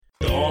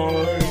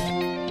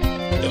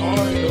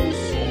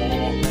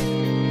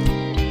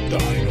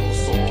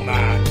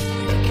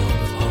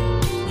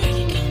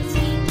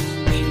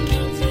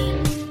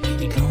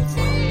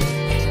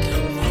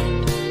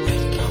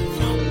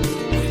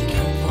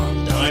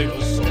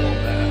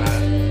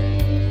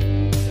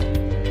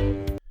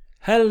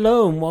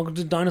Hello and welcome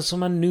to Dinosaur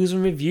Man News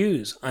and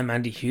Reviews. I'm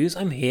Andy Hughes.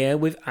 I'm here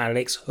with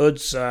Alex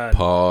Hudson.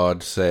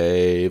 Pod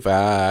save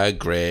our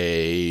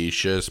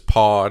gracious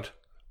pod.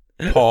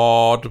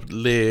 Pod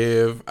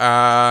live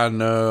our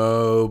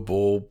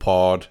noble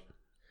pod.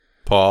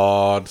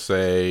 Pod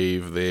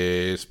save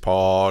this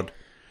pod.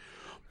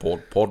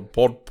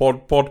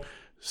 Pod.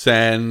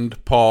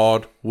 Send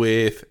pod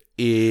with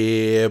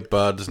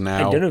earbuds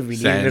now. I don't know if we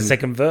need the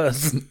second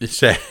verse.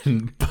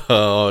 Send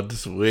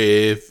pods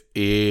with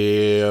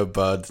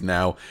earbuds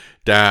now.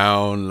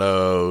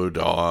 Download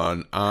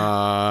on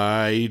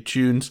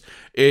iTunes.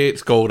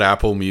 It's called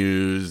Apple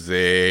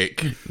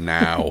Music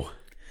now.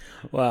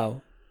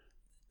 Wow.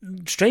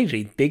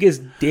 Strangely,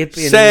 biggest dip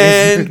in...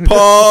 Send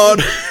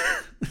pod!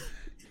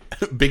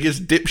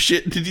 Biggest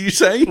dipshit, did you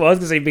say? Well, I was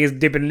going to say biggest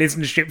dip in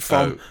listenership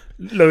from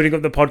loading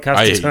up the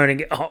podcast to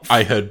turning it off.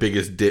 I heard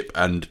biggest dip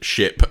and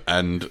ship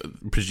and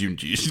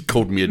presumed you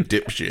called me a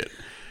dipshit.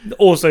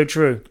 Also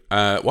true.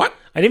 What?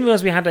 I didn't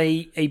realise we had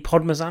a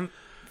Podmas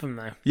anthem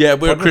there. Yeah,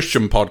 we're a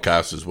Christian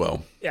podcast as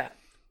well. Yeah.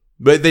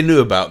 But they knew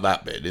about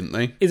that bit, didn't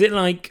they? Is it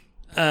like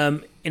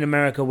in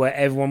America where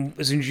everyone,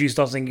 as soon as you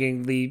start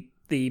singing the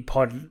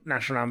pod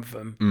national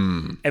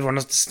anthem, everyone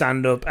has to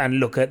stand up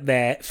and look at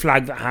their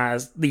flag that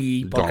has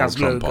the podcast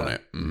Donald Trump logo on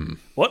it.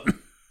 What?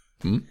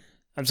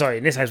 I'm sorry,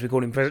 in this house we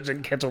call him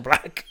President Kettle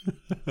Black.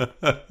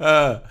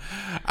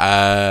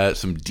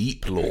 Some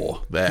deep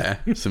lore there.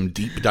 Some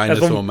deep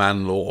dinosaur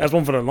man lore. That's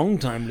one for the long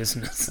time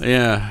listeners.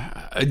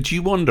 Yeah. Do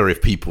you wonder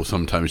if people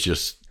sometimes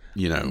just,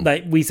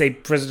 like we say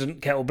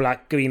President Kettle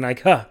Black being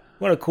like,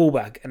 what a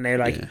callback, and they're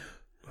like,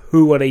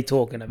 who are they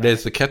talking about?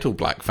 There's the Kettle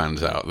Black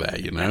fans out there,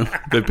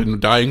 They've been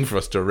dying for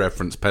us to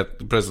reference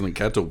President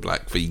Kettle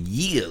Black for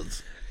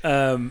years.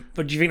 But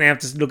do you think they have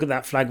to look at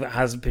that flag that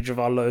has a picture of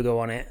our logo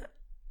on it?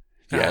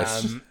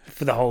 Yes.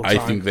 For the whole time?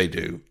 I think they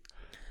do.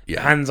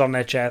 Yeah. Hands on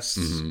their chests.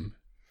 Mm-hmm.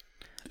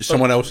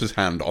 Someone else's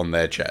hand on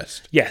their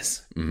chest.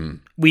 Yes. Mm-hmm.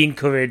 We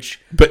encourage...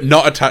 But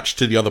not attached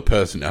to the other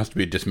person. It has to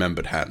be a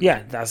dismembered hand.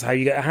 Yeah, that's how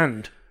you get a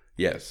hand.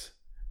 Yes.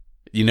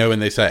 When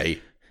they say...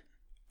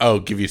 Oh,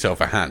 give yourself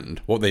a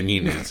hand. What they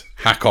mean is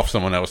hack off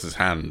someone else's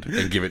hand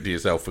and give it to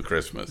yourself for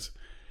Christmas.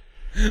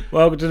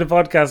 Welcome to the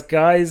podcast,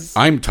 guys.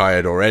 I'm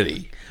tired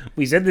already.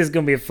 We said this is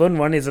going to be a fun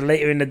one. It's a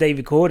later in the day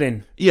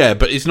recording. Yeah,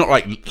 but it's not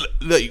like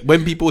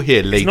when people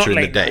hear later in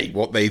the day, night.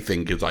 what they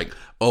think is like,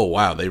 oh,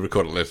 wow, they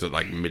recorded this at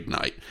like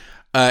midnight.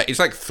 It's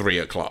like 3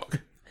 o'clock.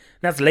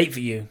 That's late for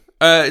you.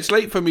 It's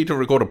late for me to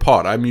record a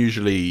pod. I'm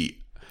usually...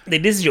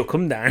 This is your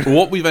come down.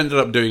 What we've ended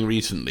up doing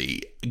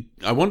recently,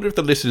 I wonder if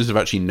the listeners have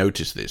actually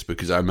noticed this,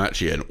 because I'm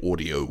actually an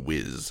audio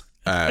whiz,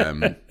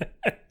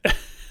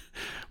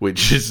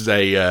 which is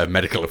a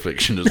medical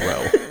affliction as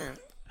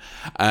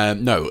well.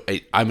 No,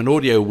 I'm an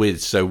audio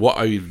whiz, so what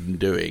I've been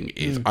doing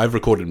is I've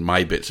recorded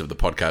my bits of the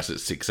podcast at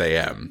 6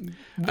 a.m.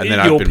 and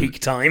then peak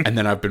time. And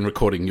then I've been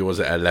recording yours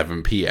at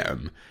 11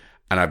 p.m.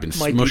 and I've been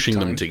smushing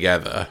them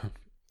together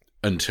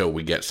until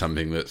we get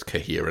something that's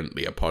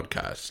coherently a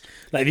podcast.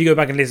 Like if you go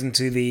back and listen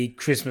to the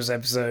Christmas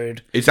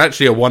episode... It's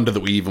actually a wonder that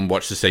we even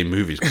watch the same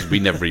movies, because we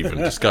never even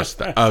discussed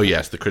that. Oh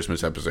yes, the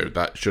Christmas episode.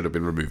 That should have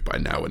been removed by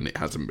now, and it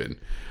hasn't been.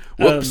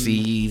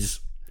 Whoopsies.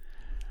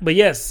 But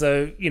yes,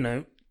 so,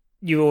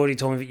 you already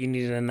told me that you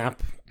needed a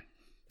nap.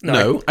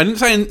 No, I didn't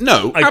say...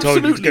 No, I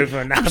absolutely, told you to go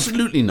for a nap.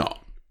 Absolutely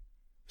not.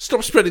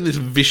 Stop spreading this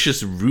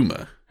vicious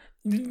rumour.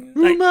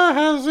 Rumour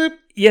has it.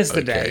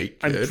 Yesterday,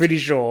 Okay, I'm pretty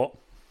sure...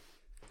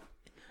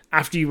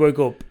 After you woke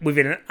up,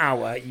 within an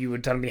hour, you were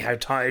telling me how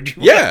tired you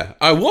were. Yeah,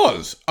 I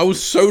was. I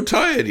was so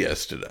tired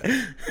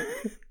yesterday.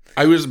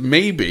 I was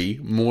maybe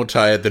more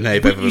tired than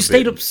I've ever been. You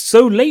stayed up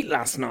so late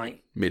last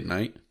night.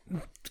 Midnight.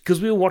 Because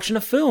we were watching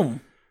a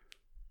film.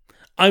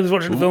 I was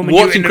watching a film. And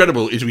What's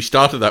incredible is we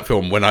started that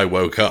film when I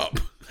woke up.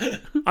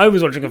 I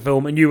was watching a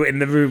film and you were in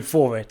the room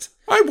for it.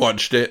 I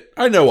watched it.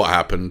 I know what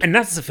happened. And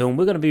that's the film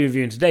we're going to be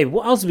reviewing today.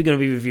 What else are we going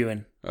to be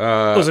reviewing?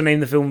 Also name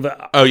the film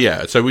that... Oh,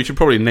 yeah. So we should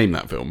probably name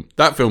that film.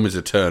 That film is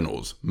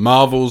Eternals.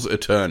 Marvel's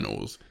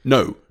Eternals.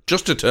 No,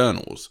 just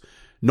Eternals.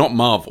 Not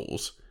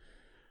Marvel's.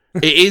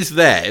 It is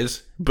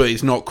theirs, but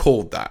it's not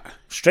called that.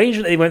 Strange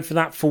that they went for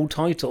that full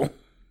title.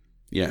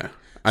 Yeah.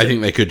 I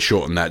think they could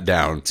shorten that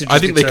down. I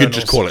think they could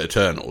just call it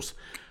Eternals.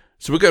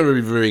 So we're going to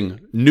be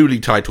reviewing newly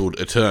titled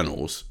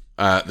Eternals,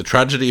 The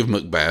Tragedy of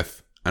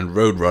Macbeth, and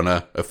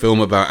Roadrunner, a film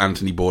about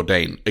Anthony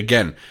Bourdain.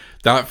 Again,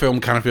 that film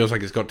kind of feels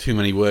like it's got too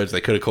many words. They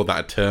could have called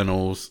that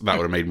Eternals. That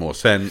would have made more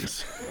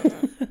sense.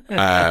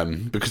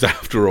 Because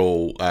after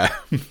all,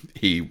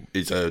 he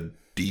is a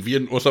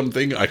deviant or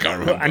something. I can't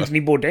remember. Well,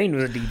 Anthony Bourdain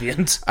was a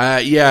deviant.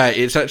 Yeah,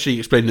 it's actually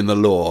explained in the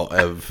lore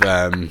of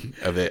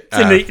it.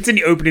 It's in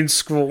the opening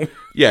scroll.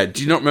 Yeah,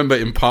 do you not remember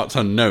in Parts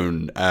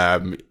Unknown,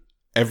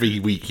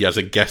 every week he has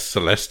a guest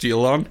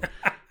celestial on?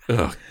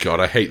 Oh, God,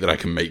 I hate that I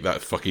can make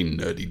that fucking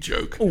nerdy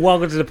joke.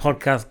 Welcome to the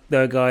podcast,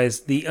 though,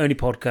 guys. The only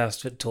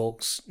podcast that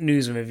talks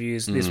news and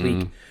reviews this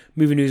week.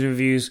 Movie news and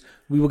reviews.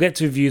 We will get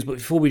to reviews, but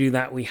before we do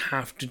that, we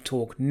have to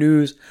talk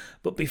news.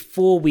 But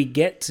before we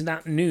get to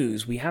that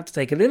news, we have to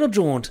take a little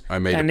jaunt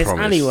down this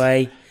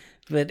alleyway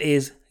that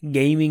is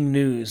gaming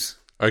news.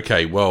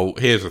 Okay, well,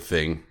 here's the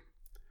thing.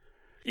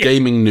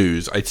 Gaming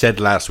news, I said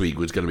last week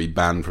was going to be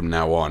banned from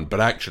now on, but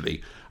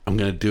actually, I'm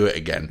going to do it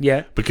again.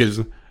 Yeah.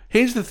 Because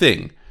here's the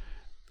thing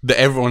that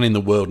everyone in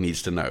the world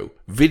needs to know.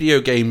 Video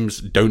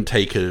games don't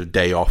take a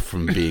day off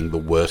from being the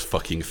worst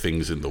fucking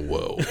things in the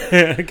world.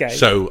 Okay.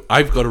 So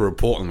I've got to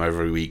report them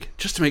every week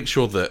just to make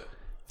sure that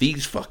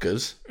these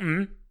fuckers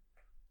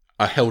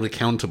are held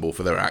accountable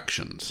for their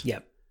actions.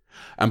 Yep.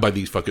 And by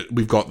these fuckers,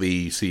 we've got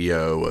the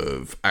CEO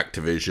of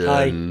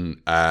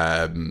Activision,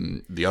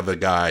 the other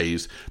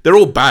guys. They're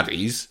all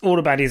baddies. All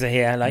the baddies are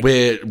here. Like,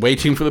 We're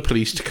waiting for the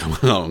police to come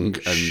along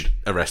and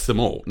arrest them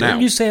all. Now,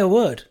 don't you say a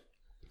word.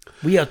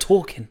 We are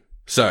talking.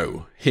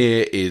 So,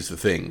 here is the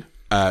thing.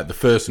 The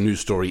first news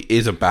story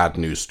is a bad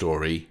news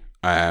story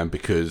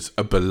because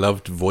a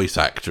beloved voice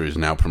actor is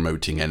now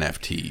promoting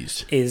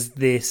NFTs. Is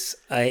this...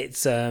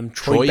 it's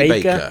Troy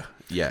Baker?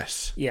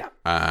 Yes. Yeah.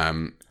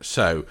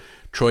 So,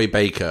 Troy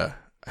Baker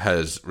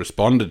has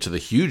responded to the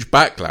huge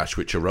backlash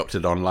which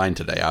erupted online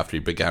today after he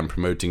began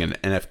promoting an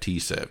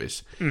NFT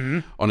service. Mm-hmm.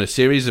 On a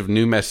series of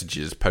new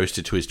messages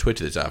posted to his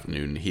Twitter this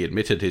afternoon, he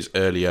admitted his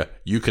earlier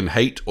 "you can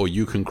hate or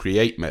you can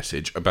create"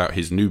 message about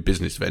his new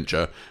business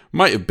venture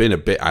might have been a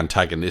bit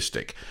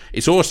antagonistic.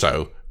 It's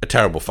also a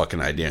terrible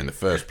fucking idea in the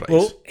first place.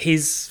 Well,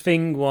 his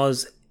thing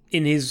was,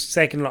 in his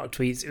second lot of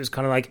tweets, it was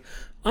kind of like,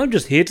 I'm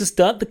just here to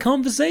start the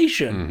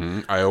conversation. Mm-hmm.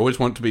 I always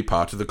want to be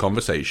part of the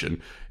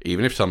conversation,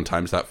 even if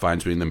sometimes that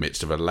finds me in the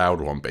midst of a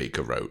loud one,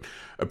 Baker wrote.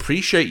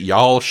 Appreciate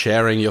y'all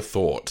sharing your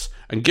thoughts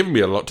and giving me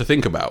a lot to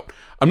think about.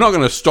 I'm not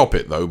going to stop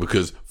it, though,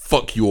 because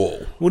fuck you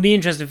all. Well, the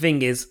interesting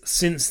thing is,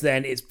 since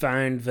then, it's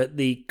found that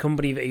the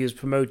company that he was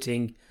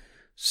promoting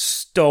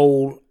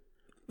stole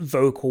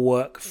vocal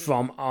work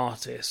from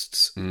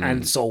artists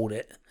and sold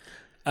it.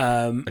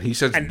 And he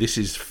says this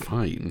is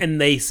fine. And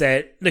they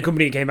said, the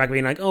company came back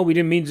being like, oh, we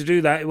didn't mean to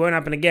do that. It won't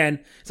happen again.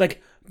 It's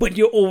like, but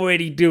you're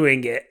already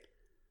doing it.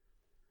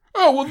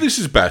 Oh, well, this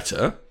is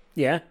better.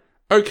 Yeah.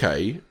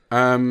 Okay.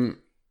 A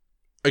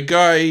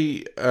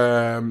guy,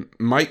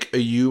 Mike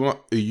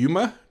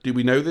Ayuma. Do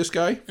we know this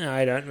guy?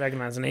 I don't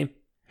recognize the name.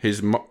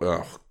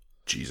 Oh,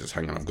 Jesus,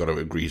 hang on. I've got to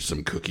agree to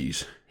some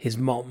cookies. His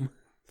mom.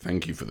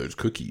 Thank you for those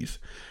cookies.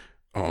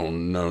 Oh,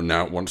 no,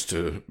 now it wants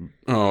to...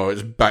 Oh,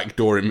 it's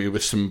backdooring me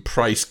with some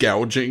price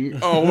gouging.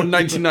 Oh,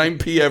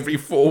 99p every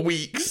 4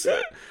 weeks.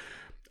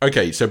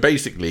 Okay, so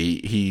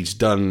basically, he's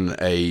done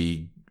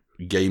a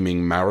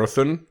gaming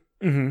marathon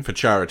for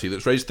charity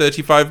that's raised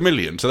 35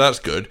 million, so that's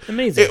good.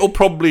 Amazing. It'll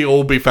probably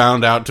all be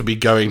found out to be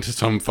going to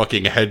some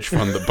fucking hedge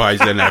fund that buys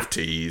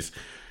NFTs.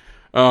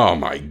 Oh,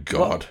 my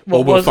God.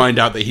 Or we'll find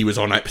out that he was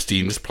on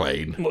Epstein's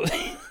plane.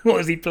 What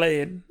was he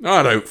playing?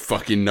 I don't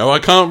fucking know. I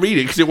can't read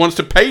it because it wants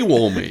to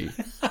paywall me.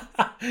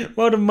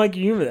 Well done, Mike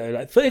Humer, though.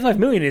 Like, 35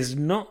 million is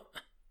not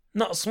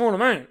a small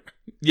amount.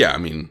 Yeah, I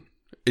mean,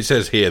 it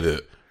says here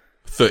that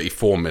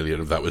 34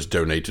 million of that was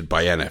donated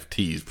by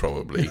NFTs,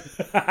 probably.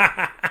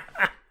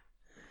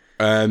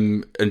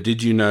 And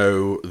did you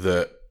know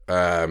that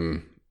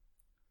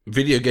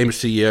video game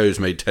CEOs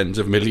made tens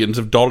of millions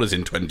of dollars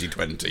in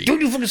 2020?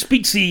 Don't you want to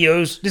speak,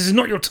 CEOs? This is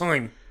not your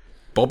time.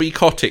 Bobby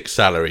Kotick's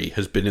salary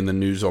has been in the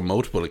news on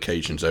multiple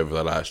occasions over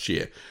the last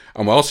year.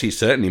 And whilst he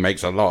certainly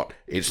makes a lot,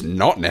 it's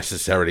not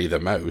necessarily the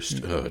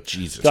most. Oh,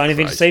 Jesus Got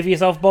anything to say for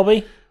yourself,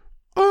 Bobby?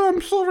 Oh,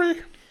 I'm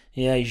sorry.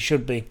 Yeah, you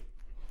should be.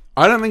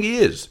 I don't think he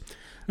is.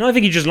 No, I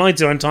think you just lied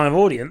to our entire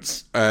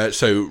audience.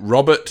 So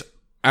Robert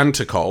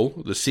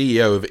Antikol, the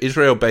CEO of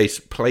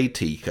Israel-based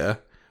Playtika,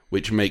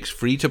 which makes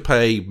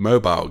free-to-play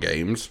mobile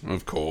games,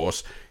 of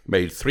course,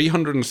 made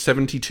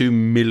 $372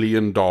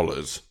 million.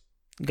 Got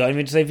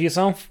anything to say for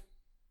yourself?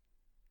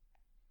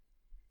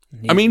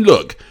 I mean,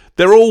 look,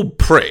 they're all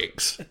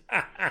pricks.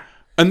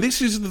 And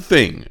this is the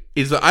thing,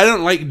 is that I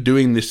don't like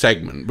doing this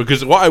segment,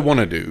 because what I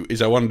want to do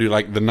is I want to do,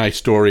 like, the nice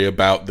story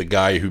about the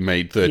guy who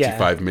made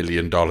 $35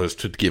 million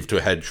to give to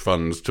hedge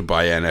funds to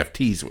buy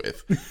NFTs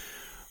with.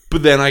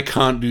 But then I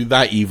can't do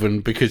that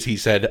even because he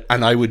said,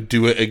 and I would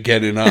do it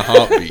again in a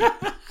heartbeat,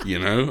 you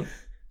know?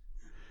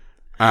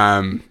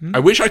 I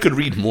wish I could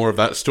read more of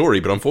that story,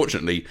 but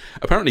unfortunately,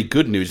 apparently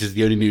good news is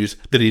the only news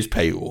that is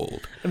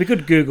paywalled. We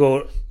could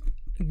Google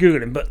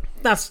him, but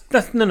that's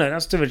too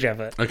much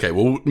effort. Okay,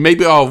 well,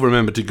 maybe I'll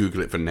remember to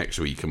Google it for next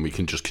week, and we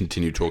can just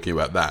continue talking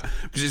about that.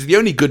 Because it's the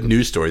only good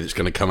news story that's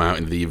going to come out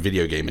in the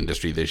video game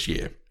industry this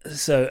year.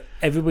 So,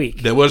 every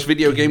week. There was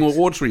Video Game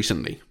Awards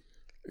recently.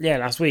 Yeah,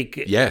 last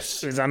week.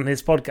 Yes. It was on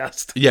his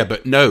podcast. Yeah,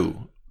 but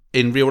no.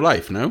 In real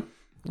life, no?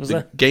 Was the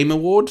that? Game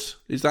Awards?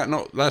 Is that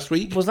not last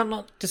week? Was that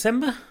not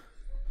December?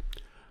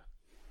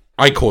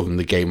 I call them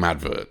the game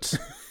adverts.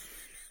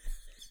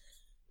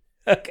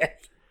 Okay.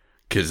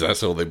 Because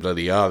that's all they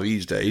bloody are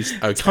these days.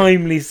 Okay.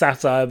 Timely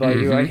satire by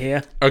you right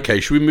here. Okay,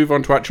 should we move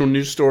on to actual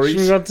news stories?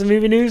 Should we move on to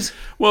movie news?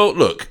 Well,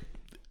 look,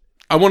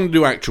 I want to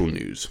do actual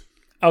news.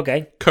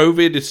 Okay.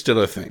 COVID is still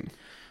a thing.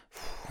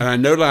 And I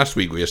know last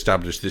week we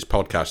established this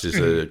podcast is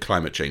a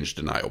climate change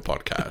denial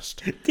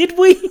podcast. Did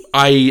we?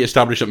 I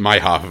established that my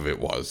half of it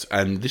was,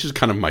 and this is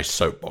kind of my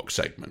soapbox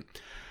segment.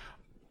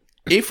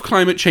 if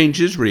climate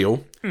change is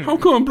real, how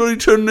come I'm bloody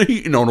turning the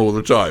heating on all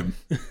the time?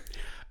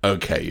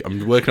 Okay,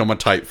 I'm working on my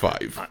type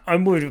 5.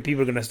 I'm worried that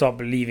people are going to start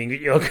believing that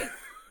you're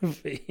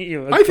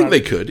I think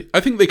they could. I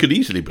think they could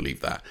easily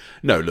believe that.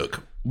 No,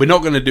 look, we're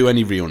not going to do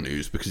any real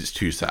news because it's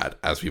too sad,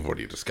 as we've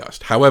already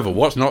discussed. However,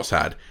 what's not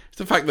sad is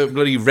the fact that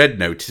bloody Red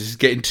Notice is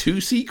getting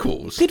 2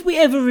 sequels. Did we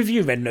ever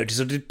review Red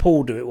Notice, or did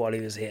Paul do it while he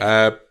was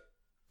here?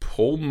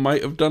 Paul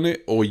might have done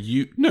it, or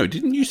you... No,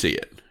 didn't you see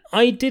it?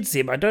 I did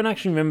see it, but I don't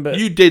actually remember.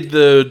 You did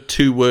the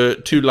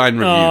 2-line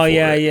review for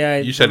it. Yeah.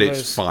 You said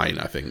it's fine,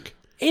 I think.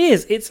 It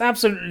is. It's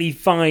absolutely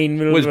fine.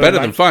 Well, it's better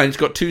than fine. It's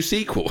got 2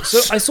 sequels.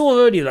 So I saw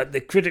earlier, like,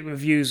 the critic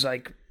reviews,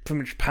 like, pretty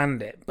much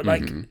panned it. But,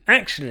 like,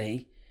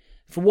 actually,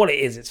 for what it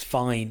is, it's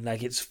fine.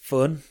 Like, it's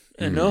fun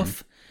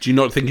enough. Do you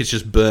not think it's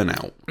just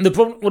burnout? The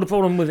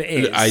problem with it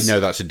is... I know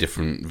that's a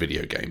different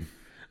video game.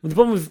 Well, the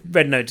problem with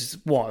Red Notice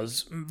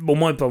was... Well,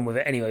 my problem with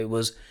it, anyway,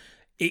 was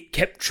it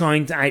kept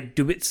trying to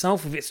outdo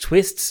itself with its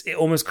twists. It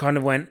almost kind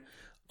of went...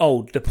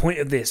 Oh, the point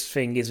of this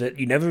thing is that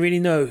you never really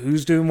know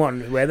who's doing what,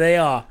 where they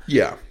are,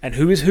 and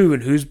who is who,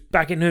 and who's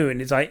backing who, and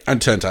it's like,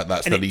 and turns out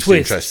that's the least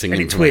interesting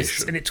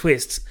information. And it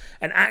twists,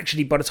 and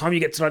actually, by the time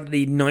you get to like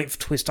the 9th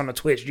twist on a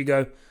twist, you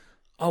go,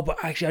 oh, but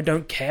actually, I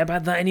don't care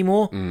about that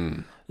anymore.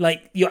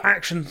 Like your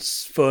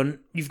action's fun.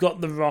 You've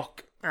got The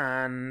Rock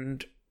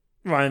and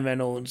Ryan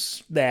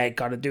Reynolds there,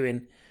 kind of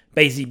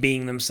basically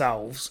being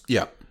themselves.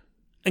 Yeah,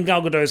 and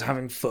Gal Gadot's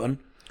having fun.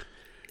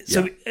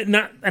 So and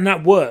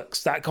that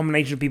works. That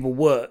combination of people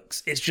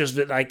works. It's just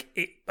that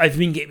I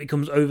think it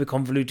becomes over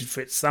convoluted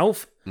for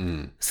itself.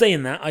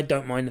 Saying that, I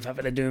don't mind the fact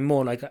that they're doing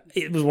more. Like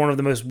it was one of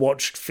the most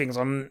watched things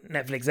on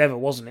Netflix ever,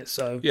 wasn't it?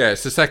 So yeah,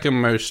 it's the second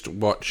most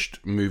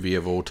watched movie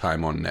of all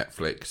time on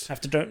Netflix.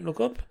 After Don't Look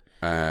Up,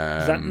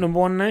 is that number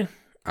 1 now?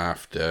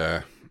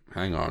 After,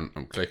 hang on,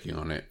 I'm clicking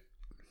on it.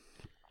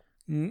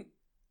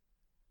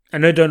 I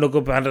know Don't Look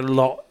Up had a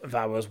lot of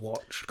hours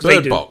watched.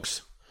 Bird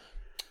Box.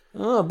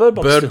 Oh, Bird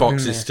Box. Bird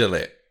Box is still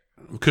it.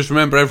 Because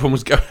remember, everyone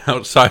was going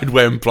outside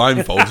wearing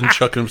blindfolds and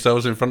chucking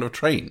themselves in front of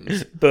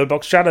trains. Bird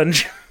Box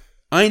Challenge.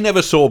 I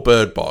never saw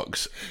Bird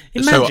Box,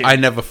 Imagine. so I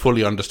never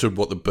fully understood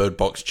what the Bird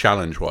Box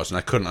Challenge was, and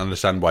I couldn't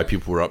understand why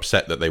people were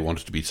upset that they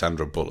wanted to be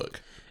Sandra Bullock.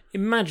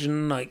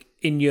 Imagine, like,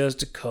 in years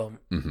to come,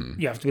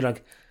 you have to be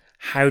like,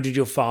 how did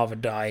your father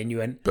die? And you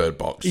went... Bird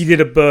Box. He did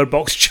a Bird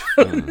Box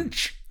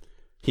Challenge.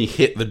 He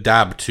hit the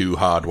dab too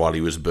hard while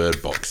he was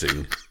bird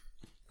boxing.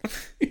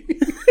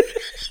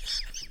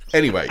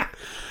 Anyway,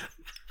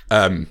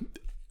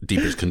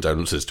 deepest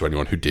condolences to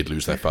anyone who did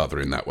lose their father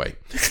in that way.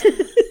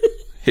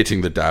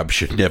 Hitting the dab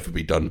should never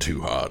be done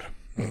too hard,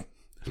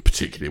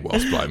 particularly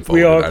whilst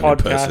blindfolded and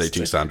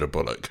impersonating Sandra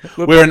Bullock.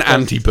 We're an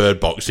anti-bird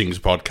boxing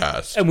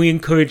podcast. And we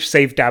encourage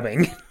safe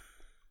dabbing.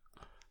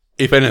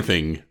 If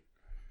anything,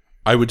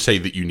 I would say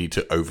that you need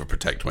to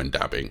overprotect when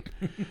dabbing.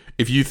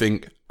 If you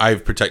think,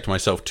 I've protected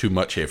myself too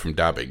much here from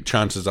dabbing,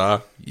 chances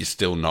are you're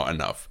still not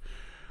enough.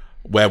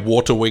 Wear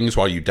water wings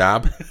while you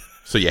dab,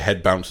 so your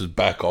head bounces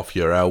back off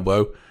your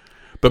elbow.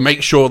 But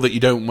make sure that you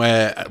don't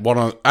wear one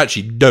on...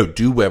 Actually, no,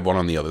 do wear one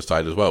on the other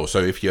side as well. So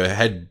if your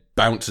head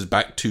bounces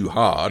back too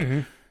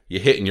hard,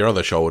 you're hitting your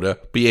other shoulder,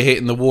 but you're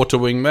hitting the water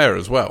wing there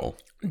as well.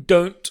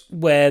 Don't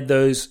wear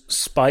those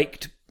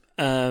spiked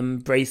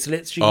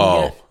bracelets you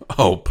can get.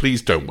 Oh,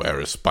 please don't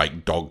wear a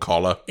spiked dog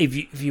collar.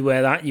 If you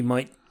wear that, you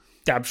might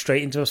dab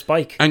straight into a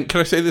spike. And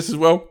can I say this as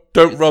well?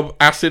 Don't rub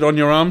acid on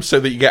your arms so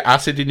that you get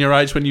acid in your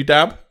eyes when you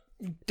dab.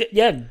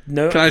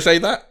 No. Can I say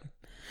that?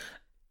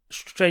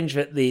 Strange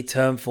that the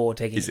term for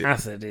taking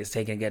acid is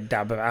taking a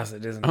dab of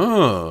acid, isn't it?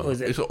 Oh,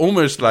 it's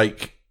almost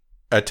like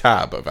a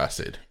tab of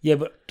acid. Yeah,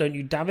 but don't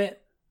you dab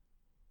it?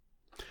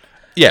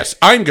 Yes,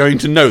 I'm going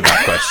to know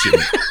that question.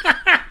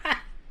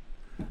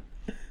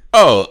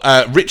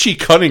 Richie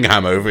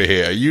Cunningham over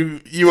here.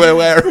 You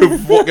aware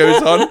of what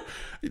goes on?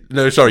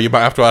 No, sorry, you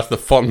might have to ask the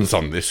Fonz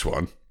on this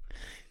one.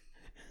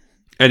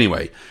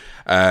 Anyway,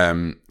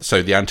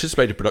 so the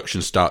anticipated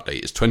production start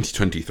date is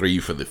 2023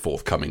 for the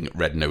forthcoming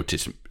Red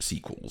Notice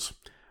sequels.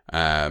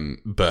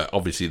 But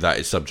obviously that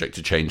is subject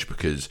to change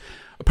because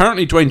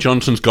apparently Dwayne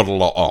Johnson's got a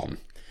lot on.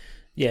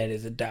 Yeah, it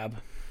is a dab.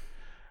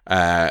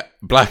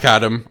 Black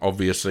Adam,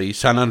 obviously,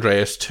 San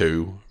Andreas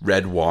 2,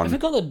 Red 1, I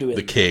forgot they're doing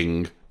The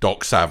King,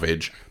 Doc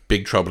Savage,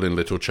 Big Trouble in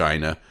Little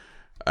China,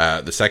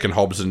 the second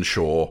Hobbs and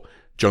Shaw,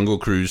 Jungle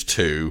Cruise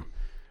 2,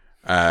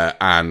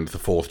 and the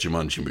fourth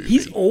Jumanji movie.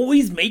 He's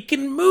always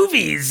making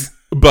movies.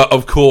 But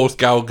of course,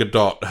 Gal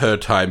Gadot, her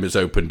time is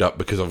opened up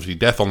because obviously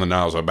Death on the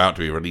Nile is about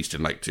to be released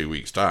in like 2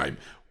 weeks' time,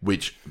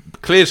 which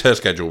clears her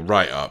schedule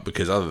right up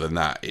because other than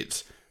that,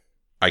 it's,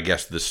 I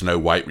guess, the Snow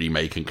White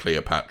remake and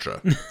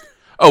Cleopatra.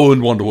 Oh,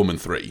 and Wonder Woman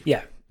 3.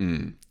 Yeah.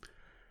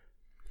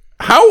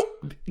 How,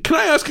 can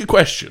I ask a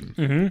question?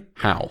 Mm-hmm.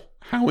 How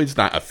is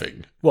that a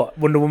thing? What,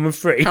 Wonder Woman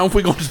 3? How have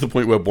we got to the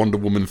point where Wonder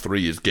Woman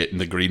 3 is getting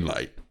the green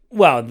light?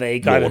 Well, they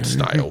kind Lord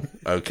style.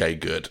 Okay,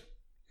 good.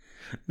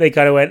 They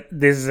kind of went,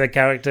 this is a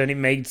character and it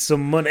made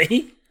some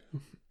money.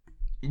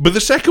 But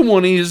the second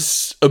one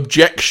is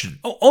objection.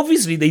 Oh,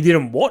 obviously, they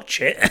didn't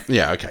watch it.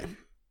 Yeah, okay.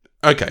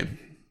 Okay.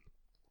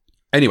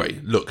 Anyway,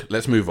 look,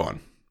 let's move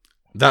on.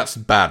 That's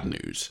bad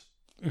news.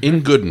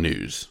 In good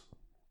news,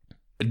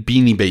 a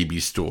Beanie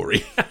Babies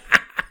story.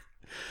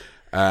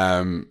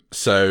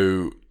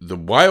 So the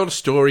wild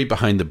story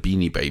behind the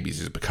Beanie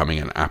Babies is becoming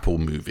an Apple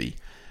movie.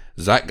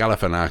 Zach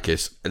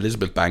Galifianakis,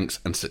 Elizabeth Banks,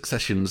 and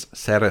Succession's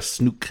Sarah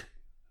Snook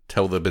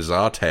tell the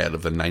bizarre tale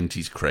of the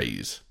 90s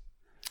craze.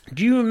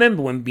 Do you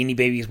remember when Beanie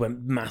Babies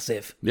went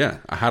massive? Yeah,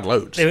 I had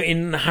loads. They were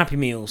in Happy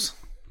Meals.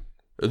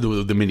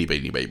 The mini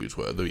Beanie Babies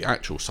were. The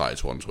actual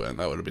size ones weren't.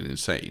 That would have been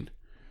insane.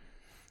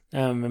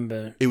 I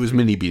remember. It was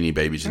mini Beanie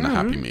Babies in the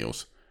Happy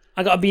Meals.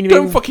 I got a Beanie Baby.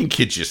 Don't fucking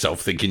kid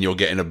yourself thinking you're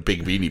getting a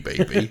big Beanie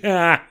Baby.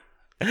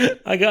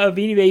 I got a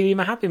Beanie Baby in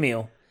my Happy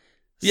Meal.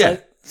 Yeah,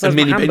 so a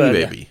mini Beanie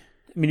Baby.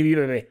 Mini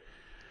Beanie Baby.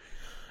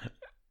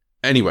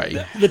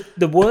 Anyway.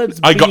 The words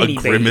I got a Beanie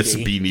Grimace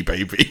Baby, Beanie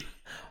Baby.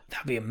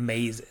 That'd be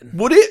amazing.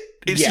 Would it?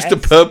 It's Yes. just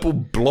a purple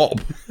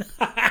blob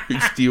who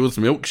steals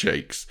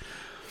milkshakes.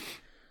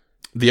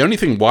 The only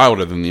thing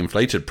wilder than the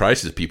inflated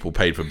prices people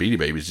paid for Beanie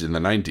Babies in the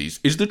 90s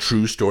is the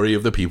true story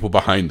of the people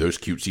behind those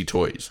cutesy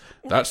toys.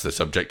 That's the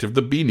subject of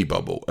The Beanie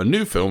Bubble, a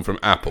new film from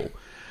Apple.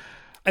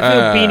 I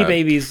feel Beanie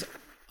Babies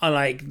are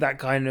like that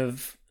kind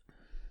of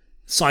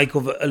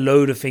cycle that a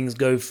load of things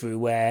go through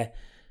where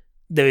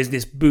there is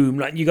this boom.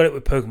 Like you got it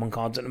with Pokemon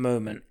cards at the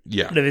moment.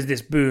 Yeah. There is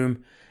this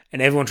boom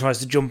and everyone tries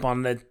to jump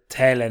on the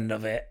tail end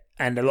of it.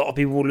 And a lot of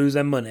people will lose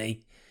their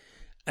money.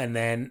 And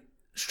then,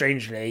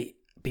 strangely,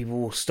 people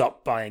will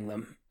stop buying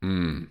them.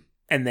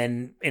 And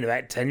then, in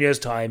about 10 years'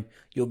 time,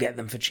 you'll get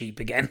them for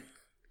cheap again.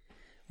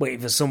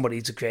 Waiting for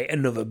somebody to create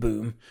another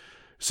boom.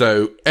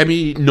 So,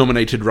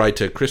 Emmy-nominated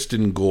writer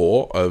Kristen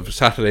Gore of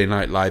Saturday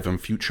Night Live and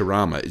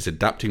Futurama is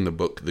adapting the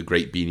book The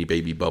Great Beanie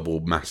Baby Bubble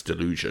Mass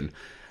Delusion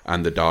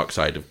and the Dark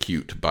Side of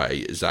Cute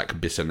by Zach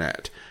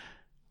Bissonette,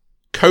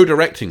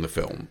 co-directing the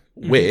film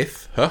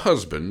with her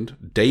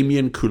husband,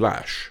 Damien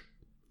Kulash.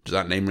 Does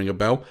that name ring a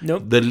bell?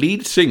 Nope. The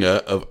lead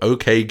singer of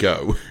OK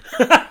Go.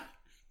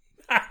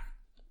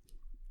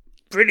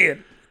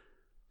 Brilliant.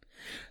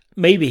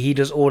 Maybe he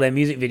does all their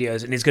music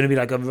videos and it's going to be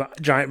like a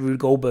giant Rube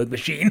Goldberg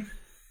machine.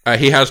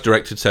 He has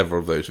directed several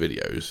of those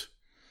videos.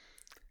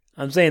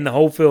 I'm saying the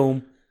whole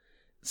film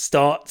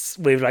starts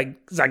with like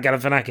Zach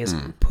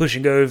Galifianakis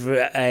pushing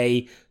over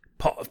a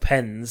pot of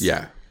pens.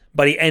 Yeah.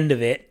 By the end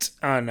of it,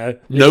 I don't know.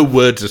 No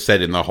words are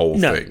said in the whole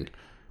No. thing.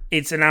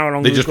 It's an hour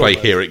long. They just play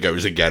 "Here It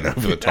Goes Again"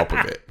 over the top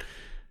of it.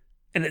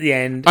 And at the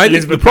end, I think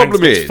Elizabeth the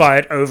problem Banks gets is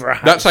fired over a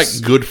house. That's like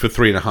good for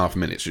 3.5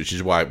 minutes, which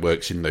is why it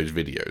works in those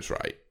videos,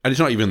 right? And it's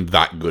not even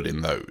that good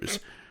in those.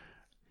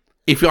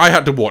 If I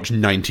had to watch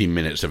 19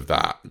 minutes of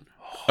that,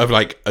 of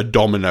like a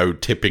domino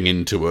tipping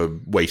into a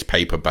waste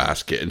paper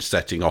basket and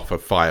setting off a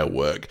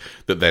firework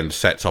that then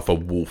sets off a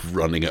wolf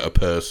running at a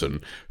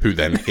person who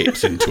then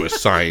hits into a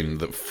sign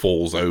that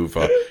falls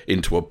over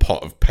into a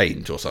pot of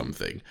paint or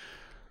something.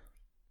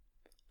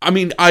 I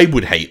mean, I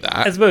would hate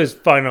that. I suppose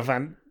Final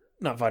Fantasy.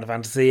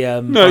 I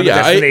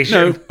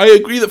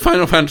agree that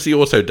Final Fantasy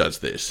also does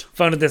this.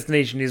 Final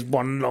Destination is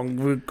one long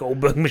Rube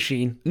Goldberg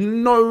machine.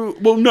 No,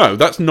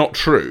 that's not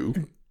true.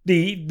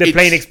 The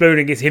plane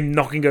exploding is him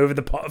knocking over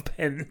the pot of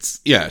pens.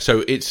 Yeah,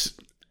 so it's...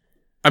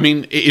 I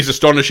mean, it is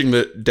astonishing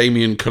that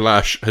Damien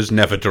Kulash has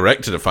never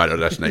directed a Final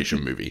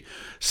Destination movie.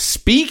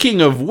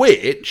 Speaking of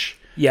which...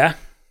 Yeah.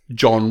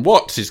 John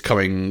Watts is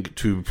coming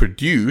to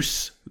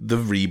produce the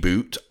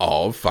reboot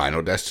of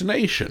Final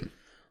Destination.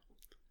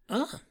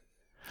 Ah.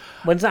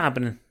 When's that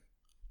happening?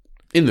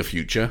 In the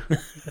future.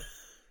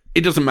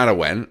 It doesn't matter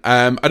when.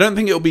 I don't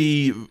think it'll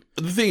be...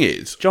 The thing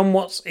is... John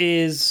Watts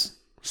is...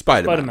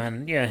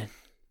 Spider-Man. Yeah.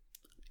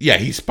 Yeah,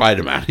 he's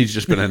Spider-Man. He's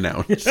just been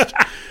announced.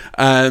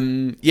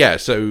 Yeah,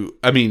 so,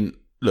 I mean,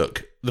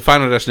 look, the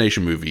Final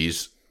Destination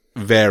movies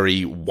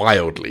vary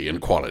wildly in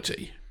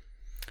quality.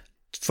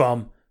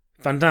 From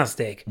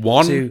fantastic.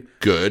 1, to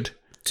good.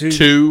 2,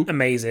 2,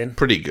 amazing.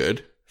 pretty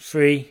good.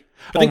 3,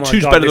 I think oh my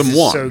 2's God, better this than is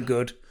 1. so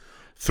good.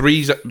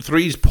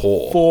 3's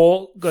poor.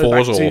 4 goes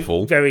 4's back to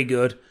awful. very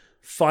good.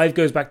 5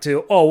 goes back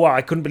to, oh wow,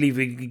 I couldn't believe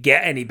we could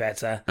get any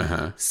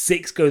better.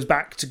 6 goes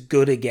back to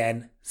good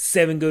again.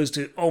 7 goes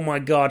to, oh my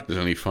God, There's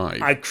only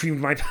 5. I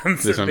creamed my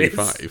pants There's at only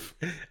this.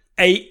 5.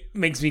 8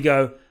 makes me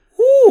go,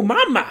 ooh,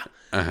 mama.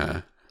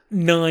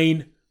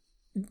 9,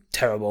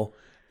 terrible.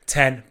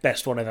 10,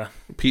 best one ever.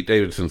 Pete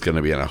Davidson's going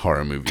to be in a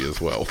horror movie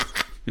as well.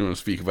 You want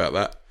to speak about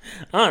that?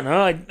 I don't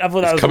know. I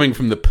thought that was Coming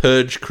from the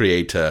Purge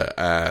creator,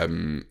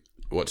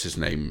 what's his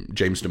name?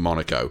 James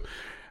DeMonico.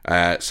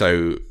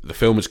 So the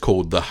film is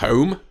called The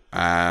Home,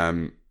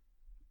 and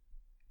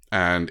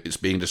it's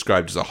being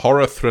described as a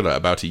horror thriller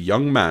about a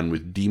young man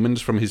with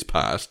demons from his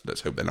past,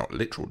 let's hope they're not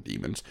literal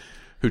demons,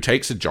 who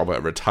takes a job at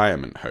a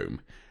retirement home.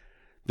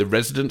 The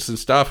residents and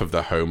staff of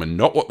the home are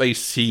not what they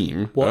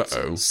seem. what's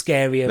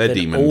scarier They're than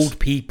demons. old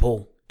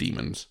people.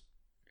 Demons.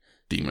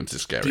 Demons are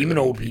scary. Demon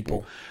old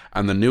people.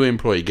 And the new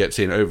employee gets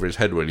in over his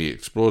head when he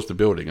explores the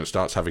building and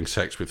starts having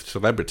sex with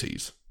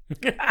celebrities.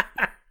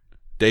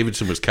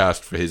 Davidson was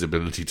cast for his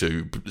ability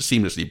to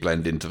seamlessly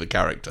blend into the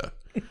character.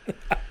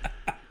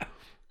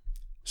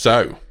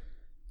 So,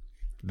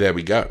 there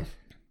we go.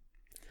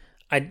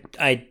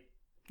 I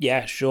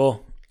Yeah,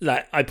 sure.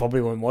 Like, I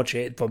probably won't watch it.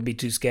 It'd probably be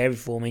too scary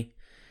for me.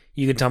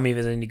 You can tell me if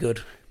it's any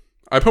good.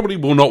 I probably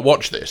will not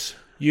watch this.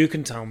 You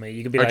can tell me.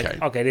 You can be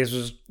like, okay, this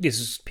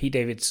is Pete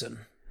Davidson.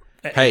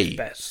 At his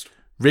best.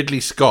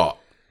 Ridley Scott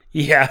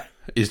Yeah.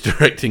 is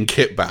directing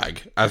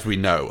Kitbag, as we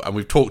know, and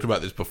we've talked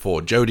about this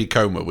before. Jodie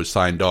Comer was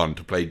signed on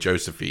to play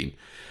Josephine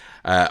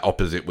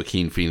opposite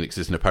Joaquin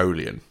Phoenix's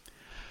Napoleon,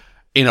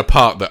 in a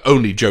part that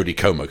only Jodie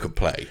Comer could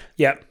play.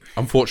 Yep.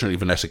 Unfortunately,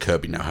 Vanessa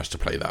Kirby now has to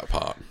play that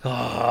part.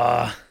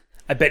 I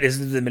bet this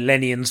is the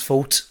Millennium's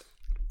fault.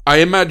 I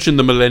imagine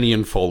the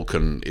Millennium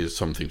Falcon is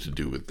something to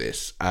do with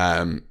this.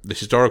 The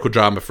historical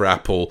drama for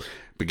Apple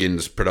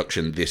begins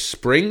production this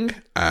spring.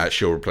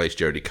 She'll replace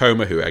Jodie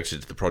Comer, who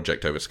exited the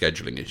project over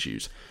scheduling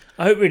issues.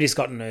 I hope Ridley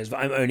Scott knows,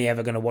 but I'm only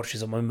ever going to watch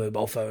this on my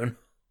mobile phone.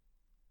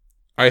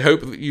 I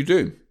hope that you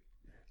do.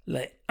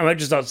 Like, I might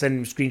just start sending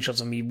him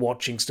screenshots of me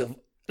watching stuff,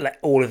 like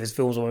all of his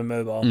films on my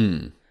mobile.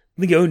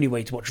 The only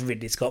way to watch a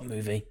Ridley Scott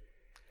movie.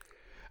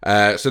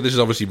 So this is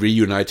obviously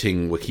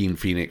reuniting Joaquin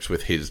Phoenix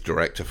with his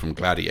director from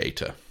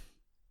Gladiator,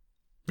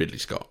 Ridley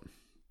Scott.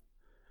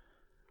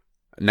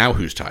 Now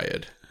who's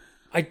tired?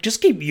 I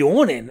just keep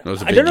yawning. That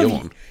was a big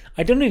yawn.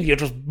 I don't know if you're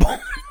just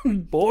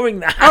boring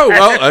that. Oh,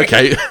 well,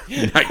 okay.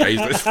 In that case,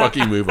 let's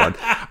fucking move on.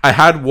 I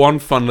had one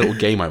fun little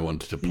game I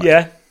wanted to play.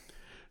 Yeah.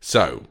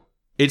 So,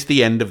 it's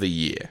the end of the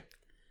year.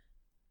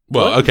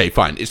 Well, okay,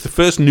 fine. It's the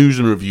first news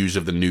and reviews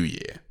of the new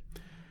year.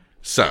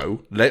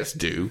 So, let's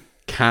do,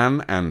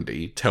 can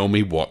Andy tell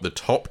me what the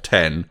top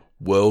 10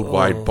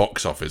 worldwide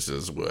box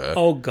offices were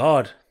Oh,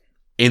 God.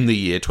 in the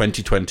year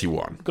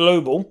 2021?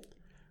 Global.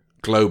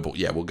 Global.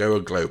 Yeah, we'll go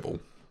with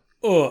global.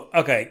 Oh,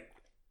 okay.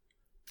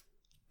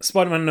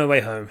 Spider-Man No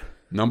Way Home.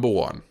 Number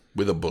 1,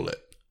 with a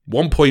bullet.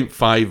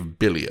 1.5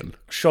 billion.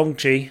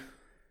 Shang-Chi.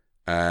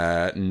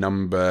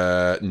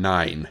 Number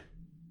 9.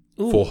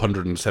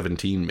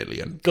 417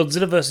 million.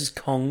 Godzilla vs.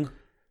 Kong.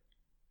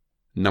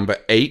 Number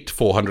 8,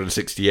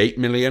 468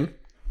 million.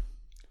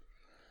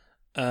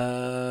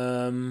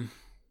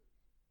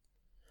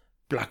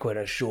 Black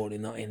Widow's surely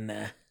not in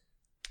there.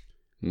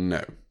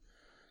 No.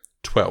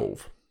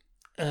 12.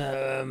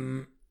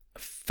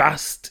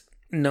 Fast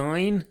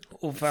 9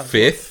 or Fast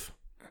 5th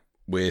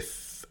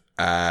with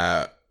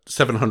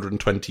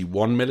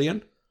 721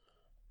 million.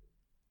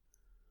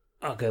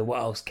 Okay, what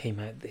else came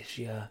out this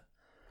year?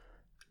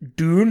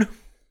 Dune.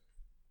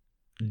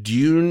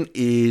 Dune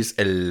is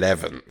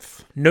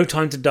 11th. No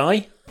Time to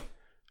Die.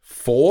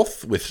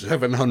 4th with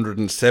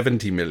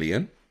 770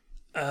 million.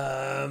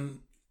 What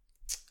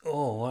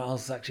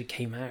else actually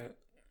came out?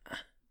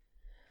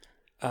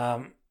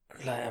 I'm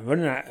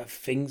running out of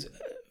things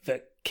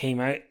that came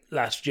out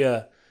last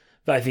year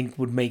that I think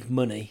would make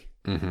money.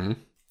 Mm-hmm.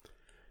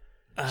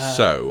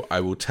 So, I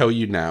will tell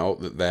you now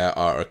that there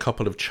are a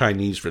couple of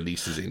Chinese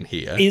releases in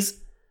here. Is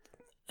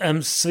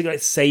something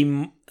like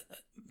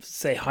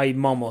say Hi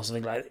Mom or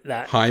something like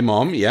that. Hi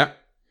Mom, yeah.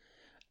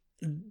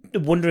 The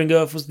Wandering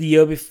Earth was the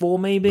year before,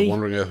 maybe? The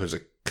Wandering Earth was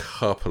a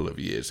couple of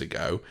years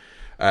ago.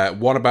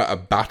 What about A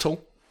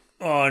Battle?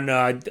 Oh,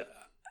 no.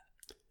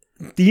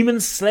 Demon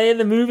Slayer,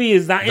 the movie,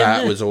 is that in there?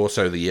 That was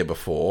also the year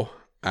before.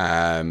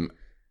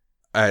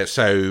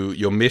 So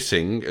you're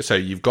missing. So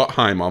you've got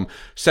Hi Mom.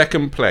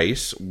 Second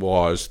place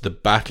was The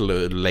Battle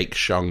of Lake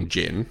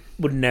Changjin.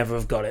 Would never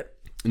have got it.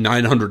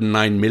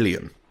 909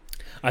 million.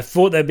 I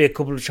thought there'd be a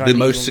couple of Chinese. The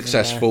most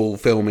successful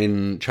film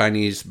in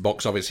Chinese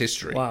box office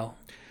history. Wow.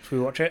 Should we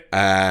watch it?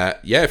 Yeah,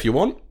 if you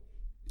want.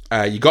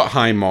 You got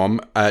Hi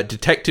Mom.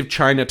 Detective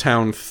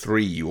Chinatown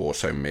 3 you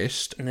also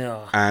missed.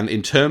 No. And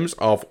in terms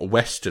of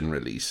Western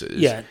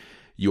releases,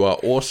 you are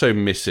also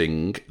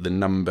missing the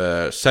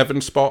number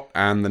 7 spot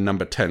and the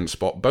number 10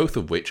 spot, both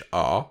of which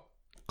are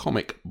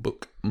comic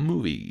book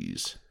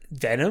movies.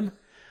 Venom?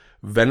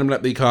 Venom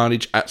Let There Be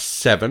Carnage at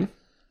 7.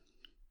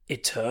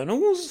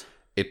 Eternals?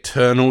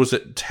 Eternals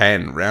at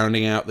 10,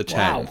 rounding out the 10.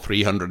 Wow.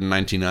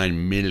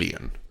 399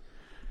 million.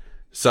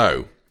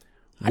 So,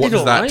 what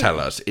does that tell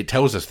us? It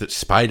tells us that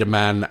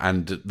Spider-Man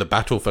and The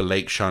Battle for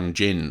Lake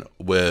Changjin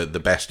were the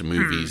best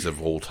movies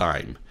of all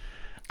time,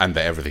 and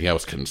that everything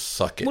else can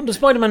suck it. Well, the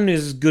Spider-Man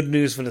news is good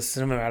news for the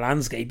cinema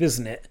landscape,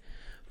 isn't it?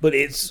 But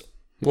it's...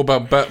 What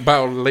about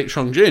Battle of Lake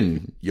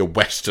Changjin, you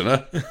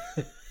Westerner?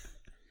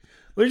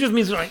 Well, it just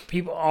means like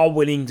people are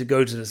willing to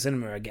go to the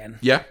cinema again.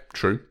 Yeah,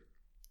 true.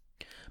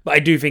 But I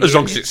do think... As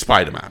long as it's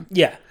Spider-Man.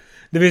 Yeah.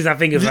 The reason I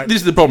think of This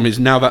is the problem, is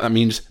now that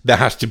means there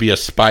has to be a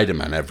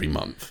Spider-Man every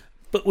month.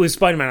 But with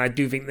Spider-Man, I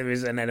do think there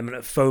is an element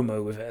of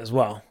FOMO with it as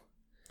well.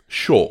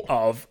 Sure.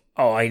 Of,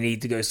 I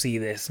need to go see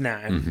this now.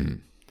 Mm-hmm.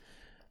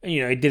 And,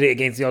 it did it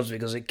against the odds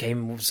because it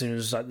came as soon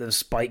as like the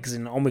spikes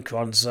in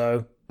Omicron,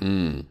 so...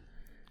 And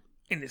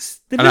And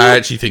I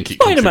actually think it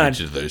Spider-Man.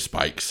 contributed to those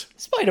spikes.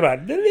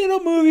 Spider-Man, the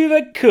little movie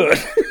that could.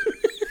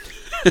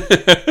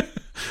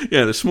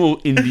 Yeah, the small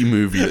indie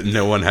movie that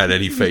no one had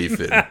any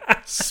faith in.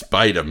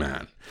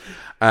 Spider-Man.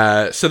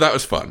 So that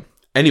was fun.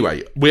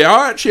 Anyway, we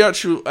are actually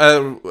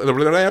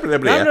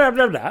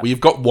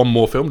we've got one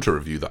more film to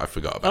review that I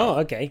forgot about. Oh,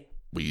 okay.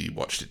 We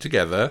watched it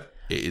together.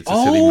 It's a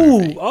silly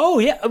movie. Oh,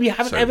 yeah. We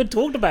haven't ever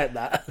talked about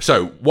that.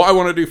 So, what I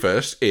want to do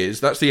first is,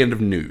 that's the end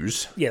of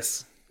news.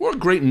 Yes. What a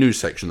great news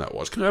section that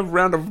was. Can I have a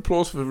round of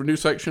applause for the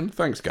news section?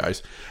 Thanks,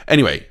 guys.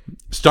 Anyway,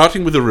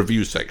 starting with the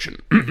review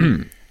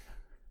section.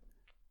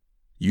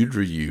 You'd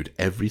reviewed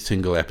every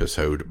single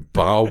episode,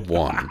 bar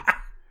one,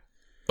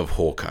 of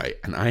Hawkeye,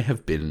 and I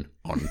have been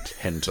on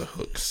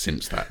tenterhooks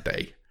since that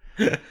day.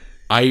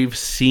 I've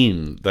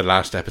seen the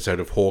last episode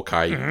of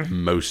Hawkeye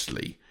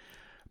mostly,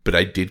 but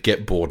I did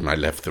get bored and I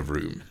left the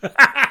room.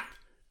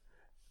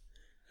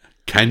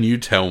 Can you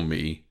tell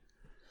me?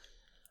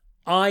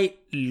 I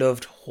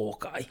loved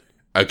Hawkeye.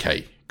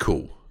 Okay,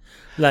 cool.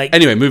 Like,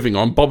 anyway, moving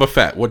on. Boba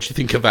Fett, what do you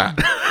think of that?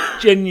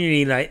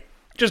 Genuinely, like,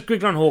 just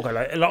quickly on Hawkeye,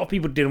 like, a lot of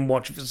people didn't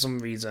watch it for some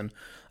reason.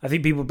 I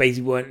think people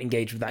basically weren't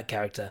engaged with that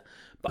character.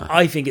 But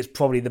I think it's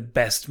probably the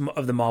best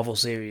of the Marvel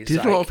series.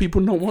 Did a lot of people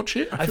not watch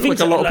it? I think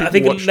like a lot of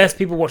people watched less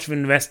people watched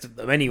than the rest of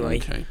them anyway.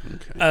 Okay.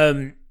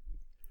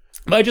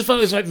 But I just thought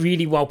it was like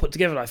really well put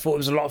together. I thought it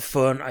was a lot of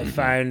fun. I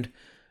found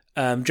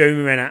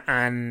Jeremy Renner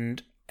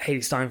and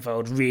Haley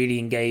Steinfeld really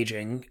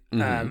engaging.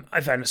 I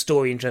found the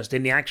story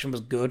interesting. The action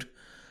was good.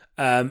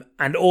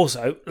 And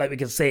also, like, we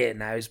can say it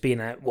now, it's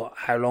been out,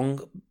 how long?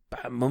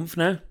 About a month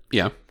now?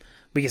 Yeah.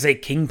 We can say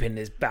Kingpin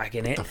is back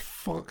in it. What the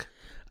fuck?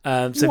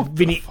 So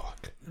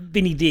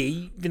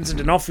Vincent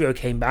D'Onofrio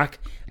came back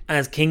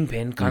as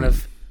Kingpin, kind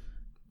of,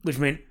 which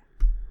meant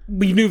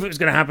we knew if it was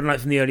going to happen, like,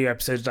 from the earlier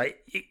episodes. Like,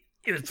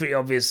 it was pretty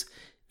obvious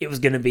it was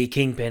going to be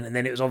Kingpin, and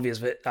then it was obvious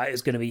that it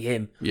was going to be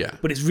him. Yeah.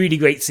 But it's really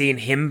great seeing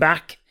him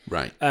back.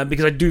 Right.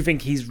 Because I do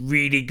think he's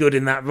really good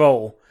in that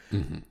role.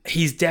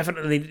 He's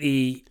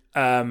definitely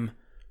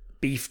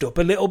beefed up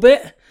a little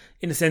bit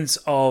in the sense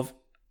of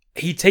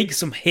he takes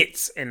some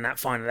hits in that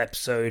final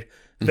episode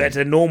that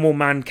a normal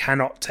man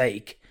cannot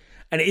take.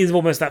 And it is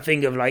almost that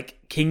thing of, like,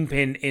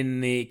 Kingpin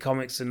in the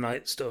comics and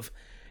like stuff.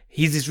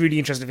 He's this really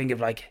interesting thing of,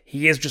 like,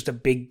 he is just a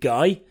big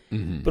guy,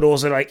 but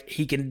also, like,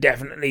 he can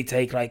definitely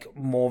take, like,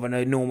 more than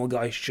a normal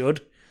guy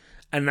should.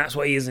 And that's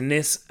what he is in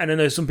this. And I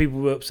know some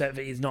people were upset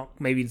that he's not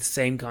maybe the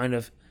same kind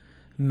of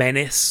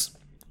menace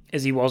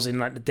as he was in,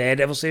 like, the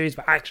Daredevil series.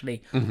 But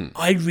actually,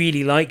 I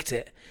really liked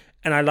it.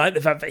 And I like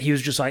the fact that he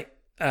was just, like,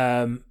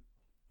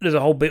 there's a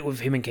whole bit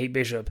with him and Kate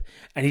Bishop,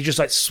 and he's just,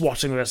 like,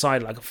 swatting her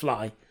aside like a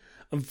fly.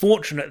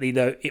 Unfortunately,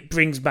 though, it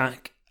brings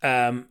back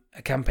a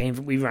campaign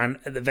that we ran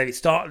at the very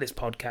start of this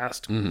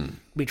podcast,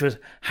 which was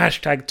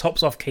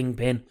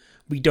 #TopsOffKingpin.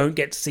 We don't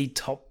get to see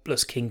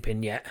topless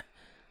Kingpin yet.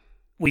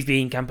 We've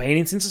been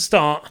campaigning since the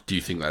start. Do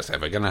you think that's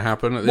ever going to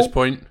happen at this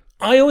point?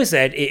 I always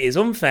said it is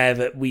unfair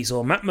that we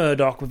saw Matt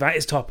Murdock without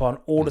his top on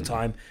all the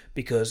time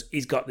because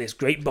he's got this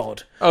great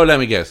bod. Oh,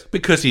 let me guess.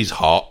 Because he's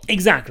hot.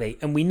 Exactly.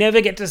 And we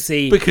never get to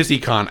see... Because he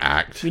can't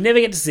act. We never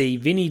get to see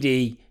Vinny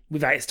D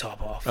without his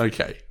top off.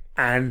 Okay.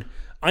 And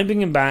I'm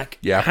bringing back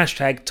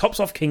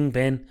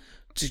 #TopsOffKingpin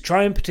to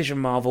try and petition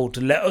Marvel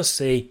to let us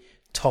see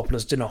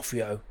topless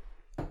D'Onofrio.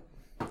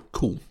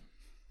 Cool.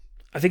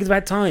 I think it's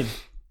about time.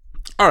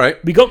 All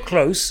right. We got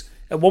close.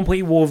 At one point,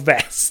 he wore a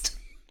vest.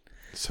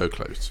 So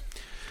close.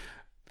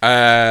 All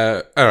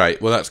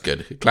right. Well, that's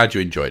good. Glad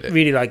you enjoyed it.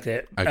 Really liked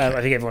it. Okay.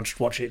 I think everyone should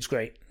watch it. It's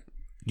great.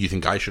 You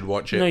think I should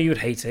watch it? No, you would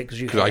hate it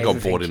because I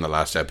got bored in the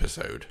last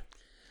episode.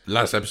 The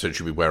last episode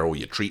should be where all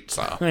your treats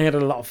are. I had a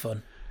lot of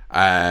fun.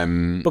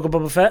 Book of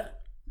Boba Fett?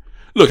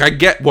 Look, I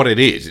get what it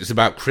is. It's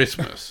about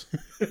Christmas.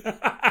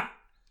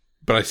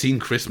 But I've seen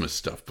Christmas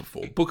stuff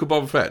before. Book of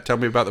Boba Fett. Tell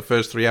me about the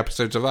first 3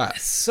 episodes of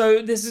that.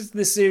 So this is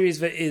the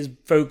series that is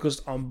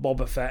focused on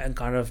Boba Fett and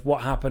kind of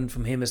what happened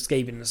from him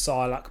escaping the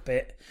Sarlacc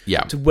pit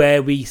to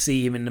where we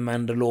see him in The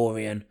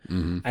Mandalorian.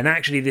 And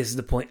actually this is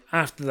the point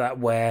after that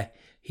where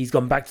he's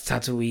gone back to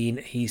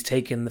Tatooine. He's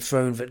taken the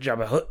throne that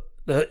Jabba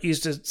the Hutt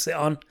used to sit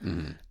on.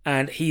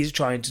 And he's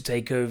trying to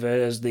take over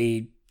as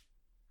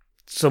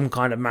some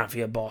kind of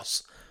mafia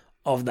boss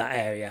of that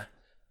area.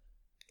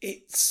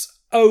 It's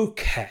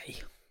okay.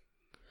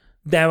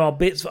 There are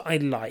bits that I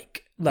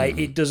like. Like,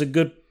 it does a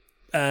good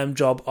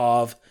job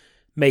of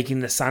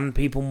making the Sand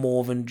People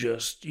more than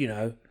just,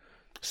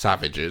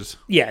 savages.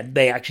 Yeah,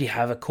 they actually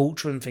have a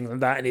culture and things like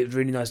that, and it was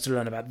really nice to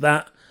learn about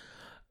that.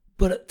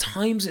 But at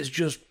times it's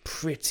just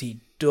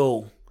pretty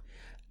dull.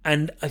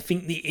 And I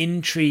think the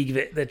intrigue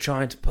that they're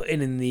trying to put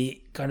in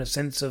the kind of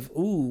sense of,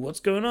 ooh,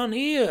 what's going on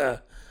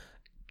here?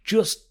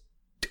 Just,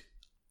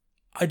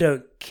 I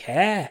don't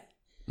care.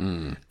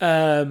 And,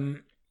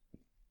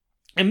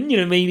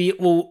 maybe it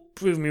will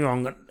prove me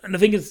wrong. And I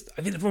think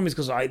the problem is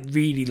because I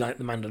really like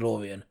The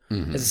Mandalorian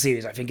as a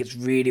series. I think it's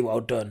really well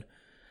done.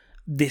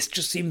 This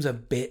just seems a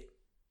bit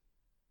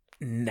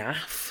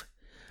naff.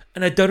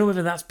 And I don't know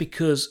whether that's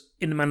because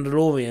in The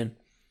Mandalorian,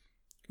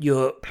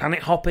 you're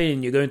planet hopping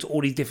and you're going to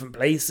all these different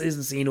places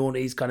and seeing all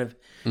these kind of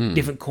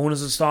different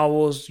corners of the Star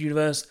Wars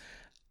universe.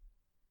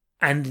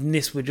 And in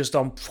this, we're just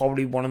on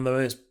probably one of the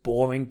most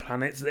boring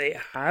planets that it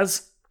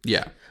has.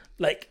 Yeah.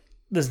 Like,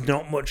 there's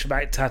not much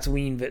about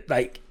Tatooine that,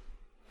 like,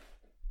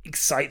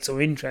 excites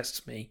or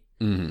interests me.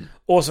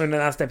 Also, in the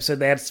last episode,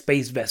 they had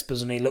space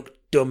Vespers and they looked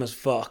dumb as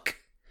fuck.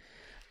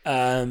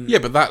 Yeah,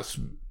 but that's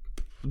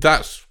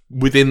that's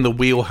within the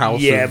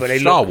wheelhouse of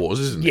Star Wars,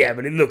 isn't it? Yeah,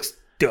 but it looks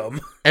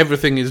dumb.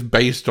 Everything is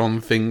based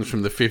on things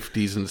from the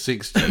 50s and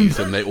 60s,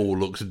 and they all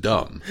looks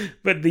dumb.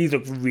 But these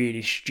look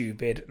really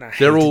stupid. And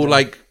They're all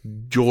like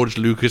George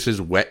Lucas's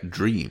wet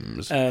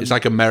dreams. It's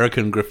like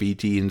American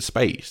Graffiti in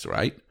space,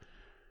 right?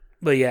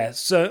 But yeah,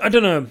 so I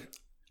don't know.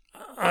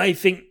 I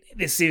think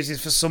this series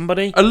is for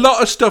somebody. A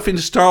lot of stuff in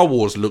Star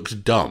Wars looks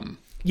dumb.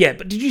 Yeah,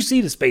 but did you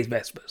see the Space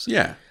Vespers?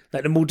 Yeah.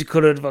 Like the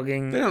multicolored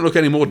fucking... They don't look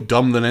any more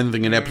dumb than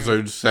anything in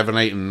episodes 7,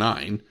 8, and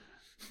 9.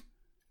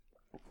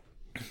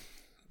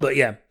 But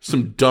yeah.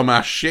 Some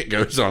dumbass shit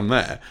goes on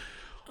there.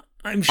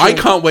 I'm sure... I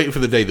can't wait for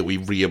the day that we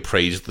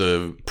reappraise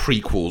the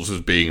prequels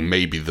as being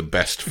maybe the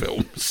best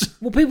films.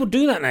 Well, people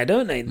do that now,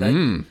 don't they?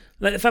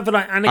 Like the fact that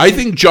like Anakin... I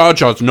think Jar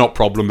Jar's not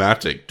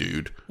problematic,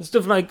 dude.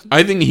 Stuff like...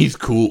 I think he's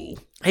cool.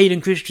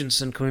 Hayden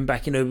Christensen coming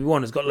back in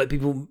Obi-Wan has got like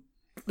people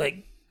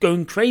like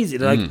going crazy.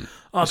 They're like,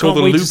 oh, It's all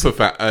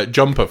the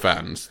Jumper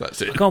fans,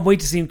 that's it. I can't wait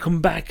to see him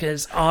come back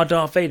as our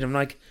Darth Vader. I'm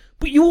like,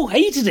 but you all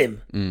hated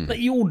him. Like,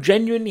 you all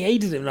genuinely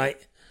hated him.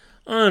 Like,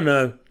 I don't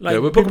know. Like,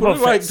 There were Book of people Boba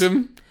who liked Fett's-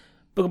 him.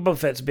 Book of Boba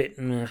Fett's a bit...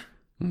 meh.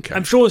 Okay.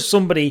 I'm sure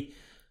somebody...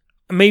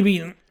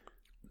 Maybe...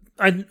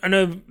 I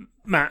know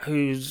Matt,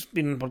 who's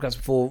been on the podcast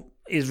before,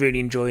 is really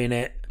enjoying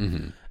it.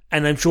 Mm-hmm.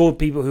 And I'm sure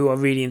people who are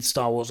really in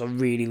Star Wars are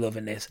really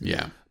loving this.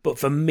 Yeah. But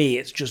for me,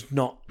 it's just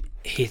not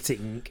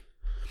hitting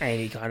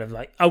any kind of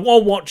like...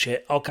 I'll watch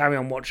it. I'll carry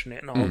on watching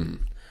it and I'll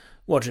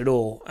watch it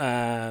all.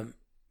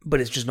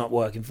 But it's just not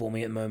working for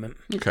me at the moment.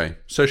 Okay.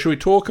 So should we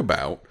talk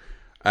about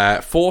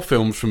 4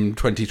 films from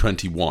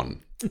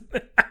 2021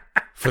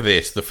 for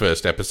this, the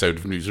first episode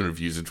of News and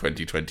Reviews of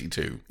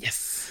 2022?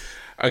 Yes.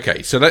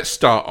 Okay, so let's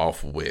start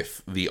off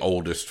with the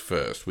oldest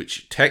first,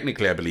 which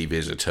technically I believe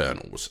is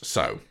Eternals.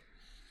 So,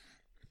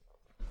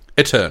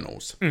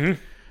 Eternals. Mm-hmm.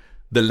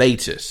 The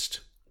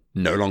latest...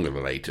 No longer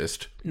the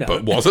latest,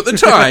 but was at the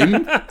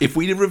time, if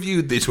we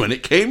reviewed this when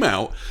it came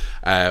out,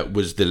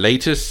 was the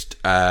latest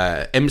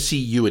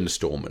MCU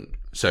installment.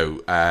 So,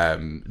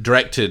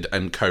 directed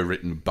and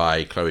co-written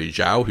by Chloe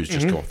Zhao, who's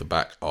just come off the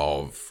back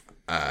of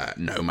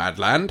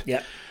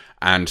Nomadland,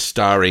 and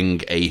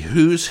starring a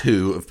who's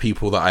who of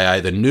people that I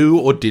either knew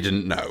or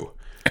didn't know.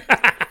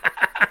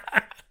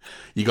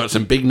 You got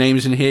some big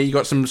names in here, you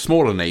got some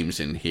smaller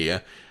names in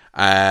here,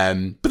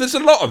 but there's a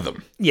lot of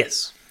them.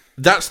 Yes.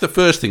 That's the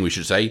first thing we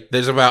should say.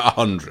 There's about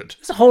 100.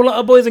 There's a whole lot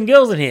of boys and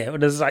girls in here. But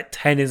there's like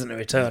 10, isn't there,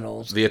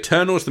 Eternals? The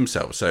Eternals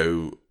themselves.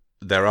 So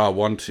there are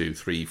 1, 2,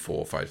 3,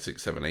 4, 5,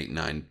 6, 7, 8,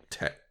 9,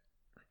 10.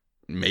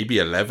 Maybe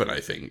 11, I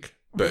think.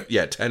 But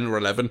yeah, 10 or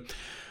 11.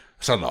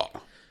 That's a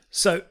lot.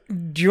 So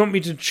do you want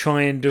me to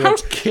try and do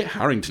How's Kit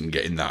Harington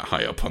getting that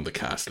high up on the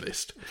cast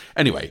list?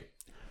 Anyway.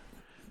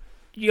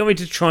 You want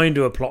me to try and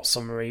do a plot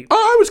summary?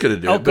 Oh, I was going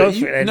to do it. Go But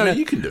for it then. No,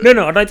 you can do it.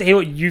 No, I'd like to hear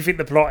what you think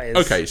the plot is.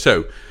 Okay,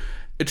 so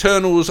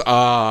Eternals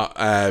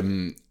are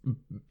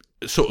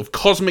sort of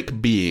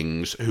cosmic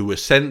beings who were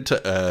sent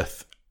to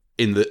Earth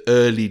in the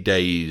early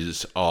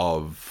days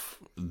of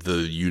the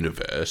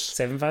universe.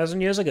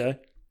 7,000 years ago.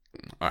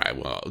 All right,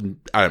 well,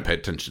 I don't pay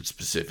attention to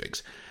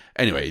specifics.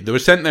 Anyway, they were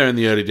sent there in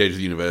the early days of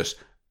the universe,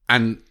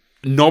 and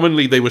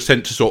nominally they were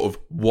sent to sort of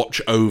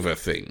watch over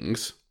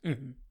things,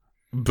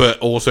 but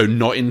also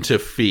not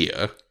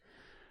interfere.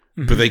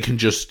 But they can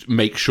just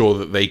make sure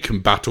that they can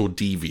battle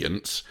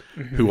deviants,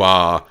 who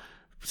are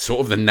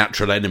sort of the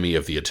natural enemy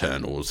of the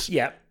Eternals.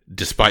 Yeah.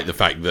 Despite the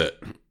fact that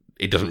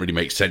it doesn't really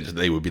make sense that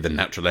they would be the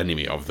natural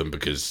enemy of them,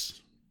 because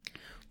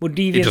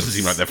Deviants, it doesn't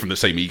seem like they're from the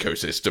same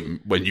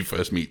ecosystem when you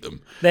first meet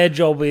them. Their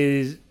job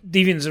is...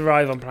 Deviants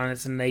arrive on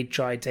planets and they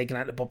try taking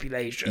out the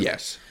population.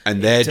 Yes.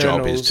 And their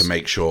job is to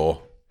make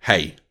sure,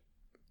 hey,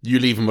 you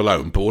leave them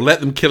alone, but we'll let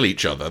them kill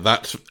each other.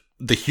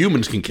 The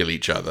humans can kill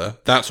each other.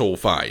 That's all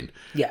fine.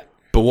 Yeah.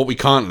 But what we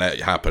can't let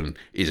happen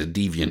is a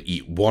deviant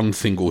eat one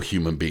single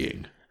human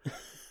being.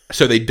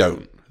 So they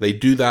don't. They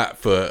do that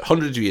for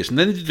hundreds of years, and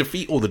then they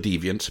defeat all the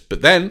deviants,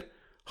 but then,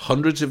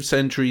 hundreds of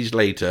centuries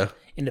later...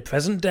 In the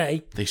present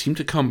day... They seem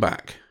to come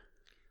back.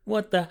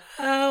 What the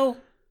hell?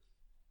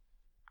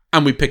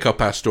 And we pick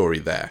up our story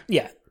there.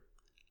 Yeah.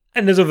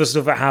 And there's other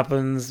stuff that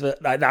happens,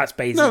 but like, that's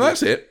basically... No,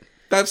 that's it.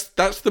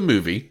 That's the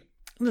movie.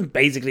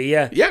 Basically,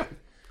 yeah. Yeah.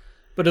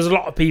 But there's a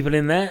lot of people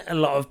in there, a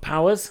lot of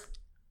powers.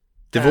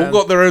 They've all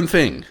got their own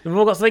thing. They've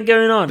all got something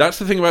going on. That's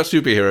the thing about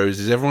superheroes,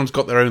 is everyone's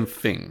got their own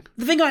thing.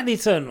 The thing about the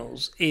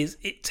Eternals is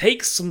it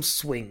takes some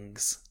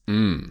swings.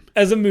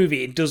 As a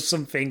movie, it does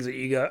some things that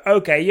you go,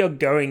 okay, you're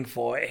going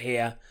for it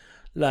here.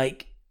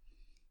 Like,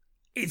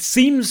 it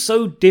seems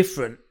so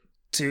different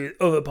to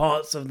other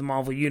parts of the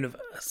Marvel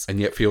Universe. And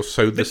yet feels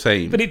so the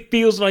same. But it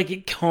feels like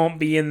it can't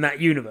be in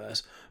that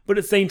universe. But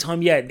at the same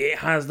time, yeah, it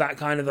has that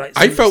kind of like...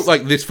 I felt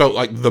like this felt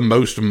like the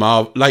most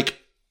Marvel... Like,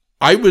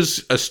 I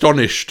was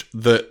astonished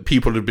that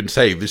people had been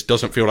saying this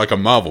doesn't feel like a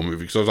Marvel movie,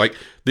 because I was like,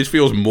 this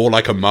feels more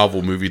like a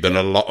Marvel movie than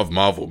a lot of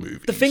Marvel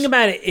movies. The thing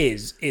about it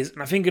is,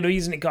 and I think the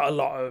reason it got a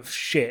lot of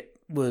shit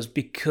was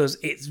because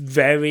it's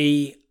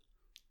very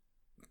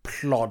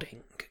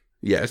plodding.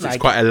 Yes, it's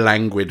quite a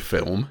languid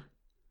film.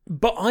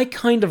 But I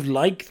kind of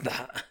like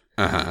that.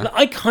 Like,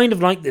 I kind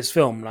of like this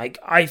film. Like,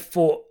 I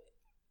thought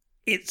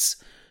it's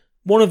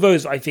one of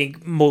those I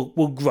think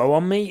will grow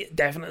on me,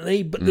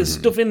 definitely. But there's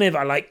stuff in there that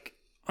I like.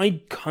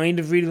 I kind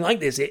of really like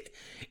this. It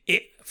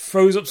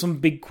throws up some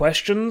big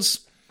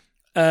questions,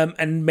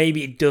 and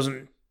maybe it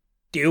doesn't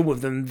deal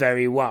with them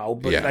very well.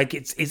 But like,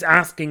 it's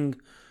asking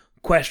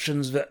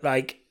questions that,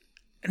 like,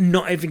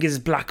 not everything is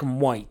black and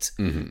white.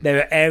 There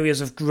are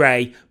areas of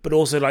grey, but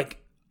also, like,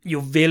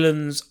 your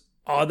villains,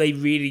 are they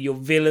really your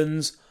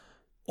villains?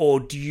 Or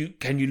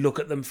can you look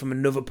at them from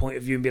another point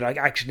of view and be like,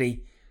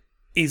 actually,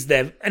 is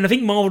there... And I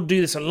think Marvel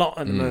do this a lot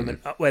at the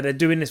moment, where they're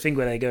doing this thing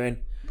where they're going,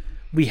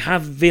 we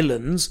have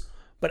villains,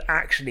 but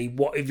actually,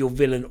 what if your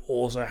villain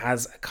also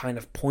has a kind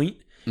of point?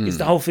 It's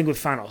the whole thing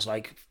with Thanos.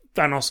 Like,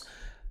 Thanos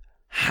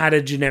had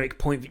a generic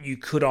point that you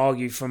could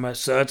argue from a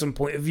certain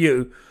point of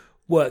view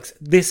works.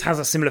 This has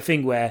a similar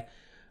thing where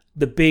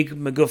the big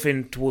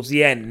MacGuffin towards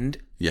the end,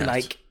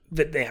 like,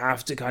 that they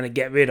have to kind of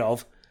get rid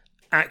of,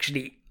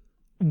 actually,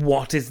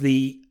 what is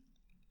the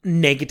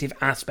negative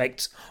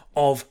aspects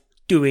of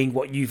doing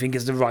what you think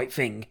is the right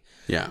thing?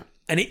 Yeah.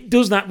 And it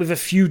does that with a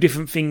few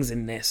different things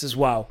in this as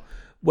well,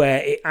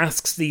 where it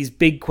asks these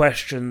big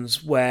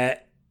questions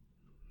where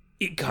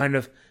it kind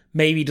of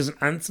maybe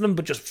doesn't answer them,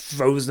 but just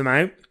throws them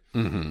out.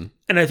 And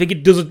I think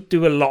it doesn't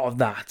do a lot of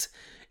that.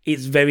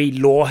 It's very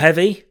lore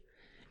heavy.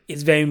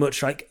 It's very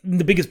much like,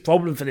 the biggest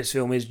problem for this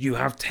film is you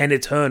have 10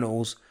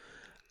 Eternals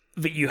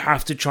that you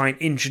have to try and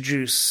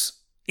introduce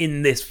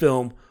in this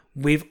film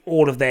with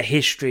all of their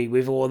history,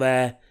 with all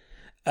their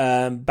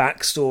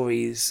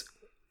backstories,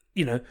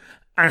 you know,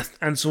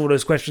 answer all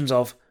those questions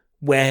of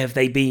where have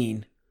they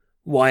been?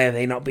 Why have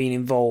they not been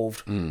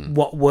involved?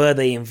 What were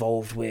they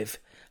involved with?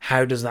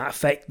 How does that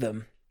affect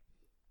them?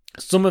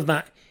 Some of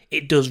that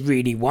it does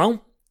really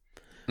well.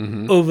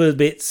 Other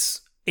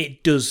bits,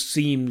 it does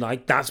seem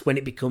like that's when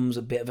it becomes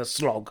a bit of a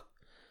slog.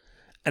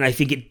 And I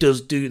think it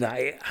does do that.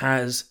 It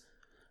has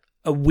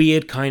a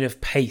weird kind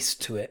of pace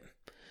to it.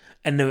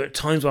 And there are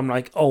times where I'm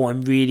like, oh,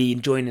 I'm really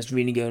enjoying this,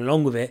 really going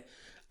along with it.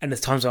 And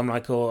there's times where I'm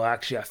like, oh,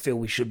 actually, I feel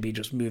we should be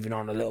just moving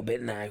on a little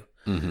bit now.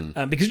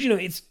 Because, you know,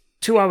 it's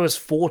 2 hours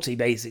 40,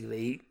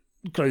 basically,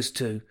 close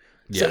to.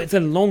 So it's a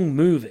long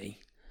movie.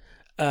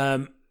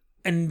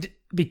 And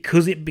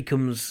because it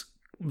becomes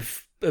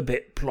a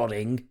bit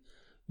plodding,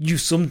 you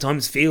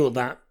sometimes feel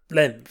that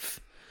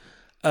length.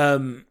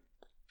 I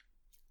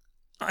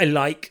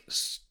like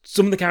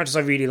some of the characters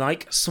I really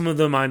like. Some of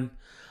them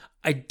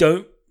I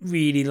don't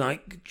really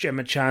like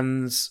Gemma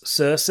Chan's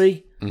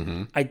Cersei.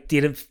 I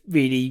didn't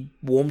really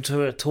warm to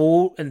her at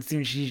all, and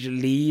since she's your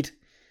lead,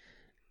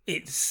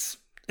 it's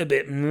a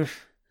bit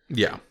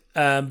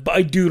but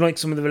I do like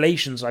some of the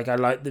relations. Like, I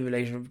like the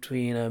relation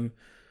between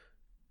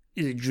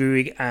is it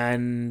Druig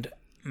and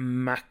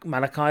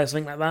Malachi or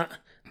something like that,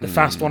 the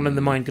fast one and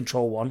the mind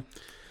control one.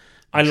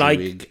 I like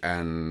Druig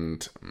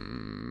and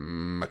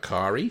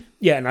Makari.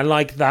 Yeah, and I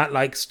like that.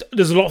 Like,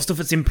 there's a lot of stuff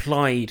that's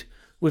implied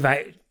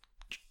without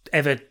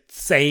ever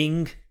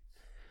saying.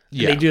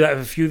 Yeah. They do that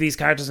with a few of these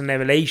characters and their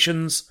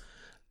relations,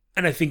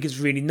 and I think it's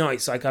really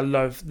nice. Like, I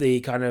love the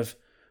kind of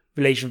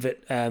relation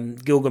that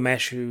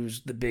Gilgamesh,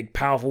 who's the big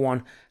powerful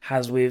one,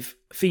 has with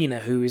Athena,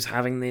 who is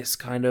having this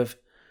kind of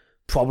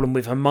problem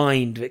with her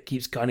mind that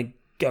keeps kind of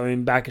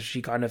going back as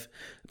she kind of...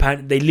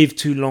 Apparently they live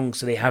too long,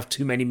 so they have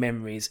too many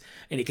memories,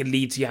 and it can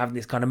lead to you having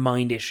this kind of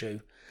mind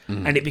issue.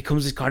 And it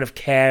becomes this kind of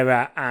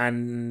carer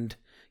and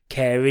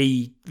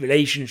caree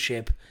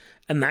relationship,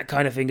 and that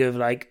kind of thing of,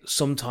 like,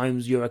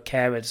 sometimes you're a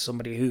carer to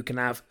somebody who can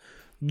have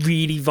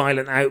really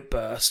violent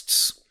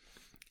outbursts,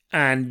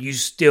 and you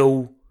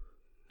still,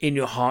 in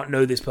your heart,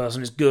 know this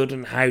person is good,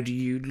 and how do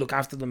you look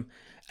after them?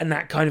 And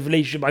that kind of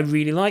relationship, I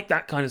really like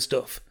that kind of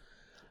stuff.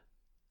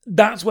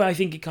 That's where I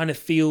think it kind of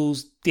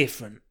feels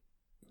different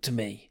to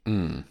me.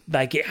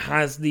 Like, it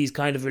has these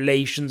kind of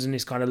relations and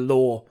this kind of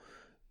lore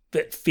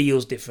that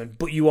feels different.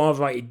 But you are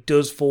right, it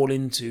does fall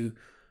into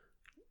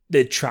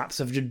the traps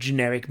of the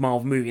generic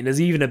Marvel movie. And there's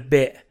even a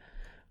bit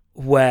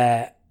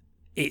where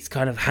it's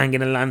kind of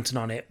hanging a lantern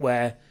on it,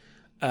 where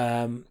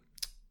Kumail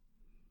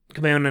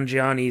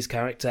Nanjiani's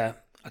character,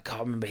 I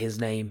can't remember his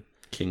name,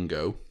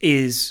 Kingo,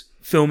 is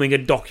filming a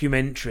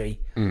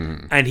documentary,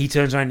 and he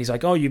turns around and he's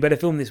like, oh, you better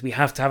film this, we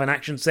have to have an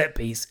action set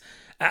piece,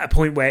 at a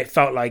point where it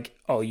felt like,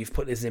 oh, you've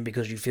put this in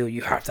because you feel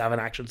you have to have an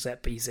action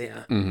set piece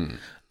here.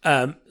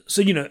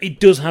 So, you know, it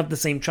does have the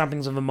same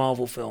trappings of a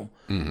Marvel film,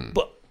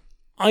 but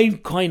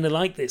I kind of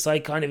like this. I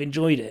kind of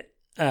enjoyed it.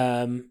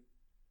 I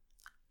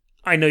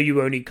know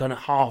you only kind of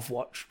half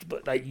watched,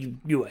 but like you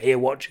were here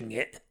watching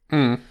it,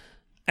 and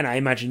I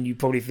imagine you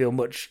probably feel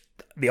much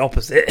the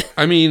opposite.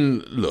 I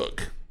mean,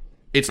 look,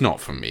 it's not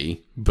for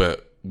me,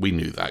 but we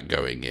knew that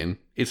going in.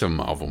 It's a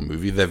Marvel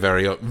movie. They're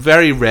very,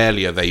 very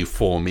rarely are they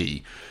for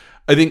me.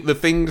 I think the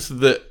things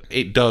that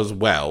it does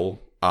well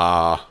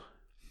are,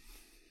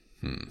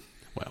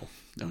 well,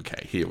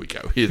 okay, here we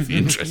go. Here's the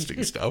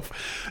interesting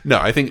stuff. No,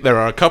 I think there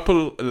are a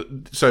couple.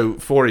 So,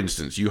 for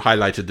instance, you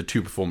highlighted the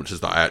two performances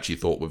that I actually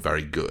thought were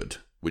very good,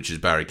 which is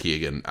Barry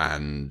Keoghan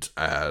and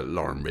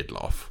Lauren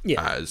Ridloff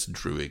as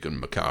Druig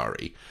and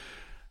Makari.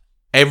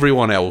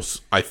 Everyone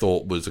else, I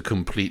thought, was a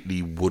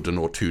completely wooden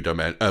or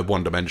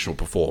one-dimensional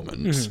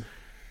performance. Mm-hmm.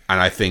 And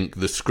I think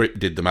the script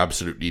did them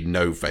absolutely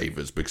no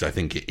favours, because I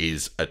think it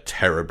is a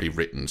terribly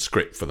written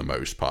script for the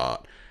most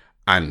part.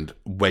 And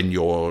when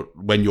you're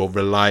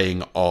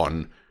relying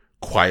on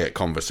quiet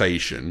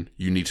conversation,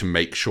 you need to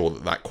make sure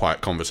that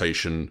quiet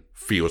conversation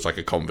feels like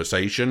a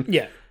conversation.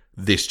 Yeah.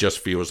 This just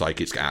feels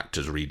like it's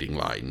actors reading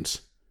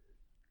lines.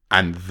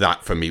 And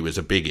that, for me, was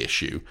a big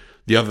issue.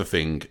 The other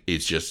thing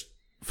is just,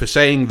 for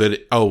saying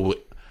that,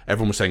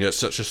 everyone was saying it's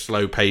such a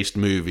slow-paced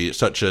movie, it's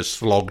such a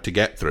slog to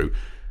get through.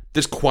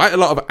 There's quite a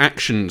lot of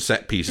action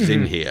set pieces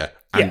in here,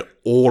 and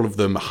all of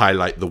them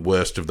highlight the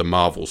worst of the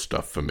Marvel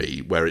stuff for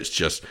me, where it's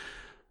just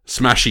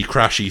smashy,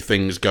 crashy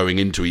things going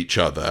into each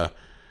other,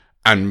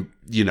 and,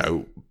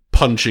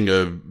 punching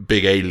a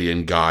big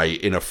alien guy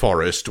in a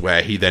forest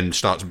where he then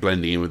starts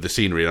blending in with the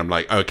scenery, and I'm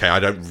like, okay, I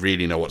don't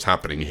really know what's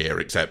happening here,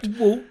 except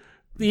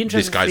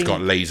this guy's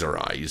got laser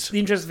eyes. The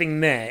interesting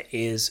thing there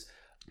is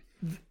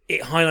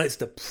it highlights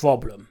the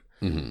problem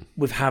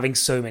with having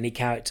so many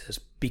characters.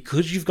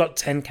 Because you've got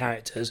 10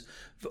 characters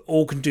that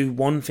all can do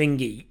one thing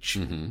each,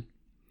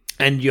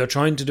 and you're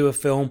trying to do a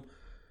film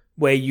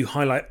where you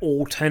highlight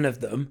all 10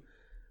 of them,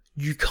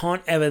 you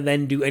can't ever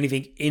then do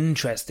anything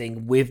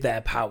interesting with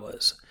their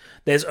powers.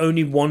 There's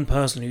only one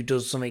person who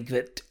does something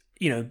that,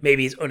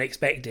 maybe is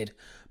unexpected.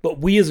 But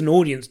we as an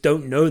audience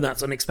don't know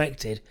that's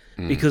unexpected,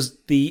 because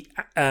the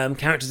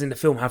characters in the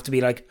film have to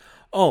be like,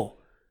 oh,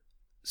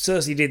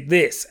 Cersei did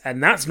this,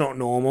 and that's not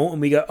normal.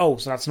 And we go, oh,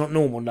 so that's not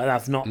normal. No,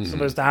 that's not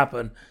supposed to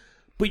happen.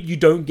 But you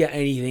don't get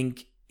anything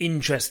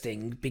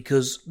interesting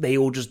because they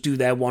all just do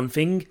their one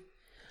thing.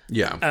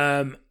 Yeah.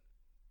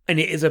 And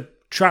it is a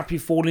trap you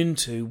fall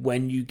into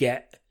when you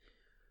get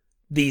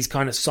these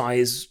kind of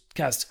size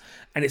casts.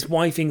 And it's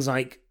why things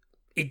like,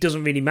 it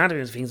doesn't really matter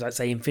in things like,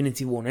 say,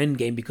 Infinity War and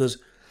Endgame, because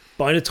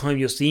by the time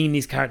you're seeing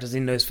these characters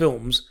in those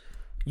films,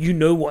 you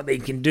know what they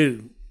can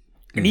do.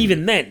 And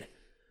even then,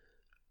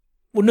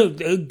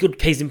 a good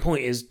case in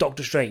point is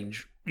Doctor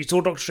Strange. You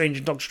saw Doctor Strange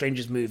in Doctor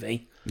Strange's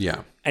movie.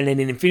 Yeah. And then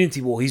in Infinity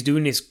War, he's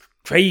doing this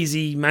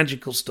crazy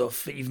magical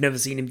stuff that you've never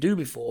seen him do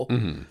before.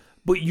 Mm-hmm.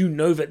 But you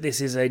know that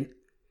this is an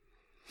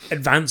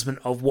advancement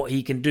of what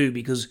he can do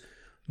because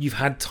you've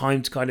had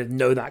time to kind of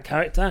know that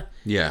character.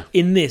 Yeah.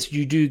 In this,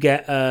 you do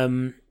get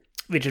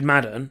Richard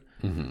Madden.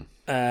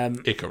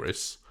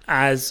 Icarus.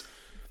 As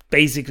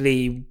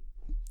basically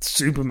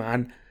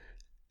Superman.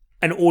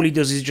 And all he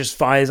does is just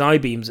fires eye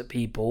beams at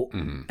people.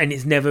 And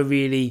it's never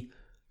really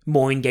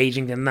more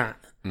engaging than that.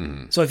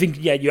 So I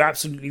think, you're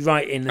absolutely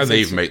right. And they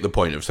even make the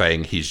point of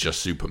saying he's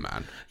just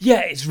Superman. Yeah,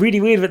 it's really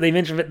weird that they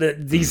mention that the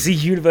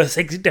DC universe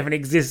definitely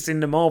exists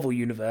in the Marvel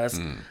universe.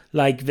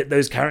 Like, that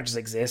those characters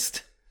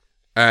exist.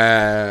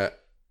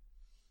 Okay,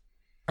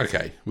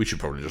 we should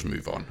probably just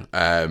move on.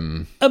 I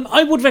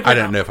would recommend... I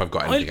don't know if I've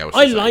got anything else to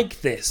say. I say.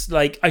 like this.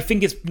 Like, I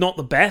think it's not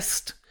the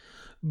best,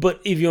 but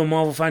if you're a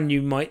Marvel fan,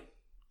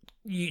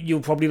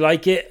 you'll probably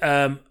like it.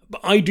 But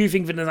I do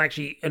think that there's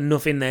actually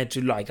enough in there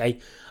to like.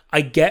 I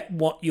get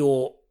what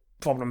your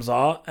problems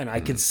are, and I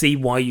can see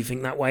why you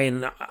think that way,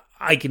 and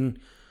I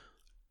can...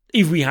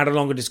 If we had a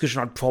longer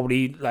discussion, I'd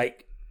probably,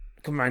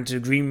 come around to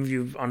agreeing with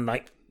you on,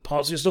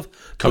 parts of your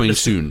stuff. Coming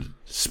soon.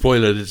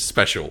 Spoiler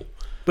special.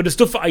 But the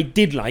stuff that I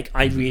did like,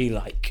 I really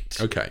liked.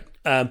 Okay.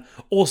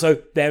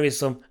 Also, there is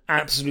some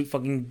absolute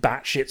fucking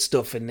batshit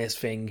stuff in this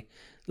thing.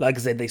 Like I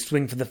said, they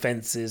swing for the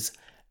fences,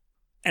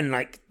 and,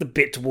 the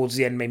bit towards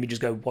the end made me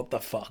just go, what the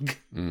fuck?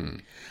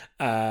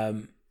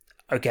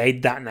 Okay,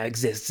 that now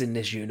exists in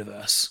this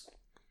universe.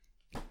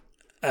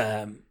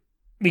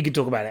 We can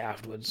talk about it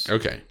afterwards.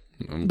 Okay.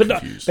 I'm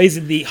confused.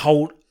 Basically, the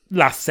whole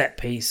last set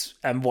piece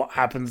and what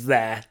happens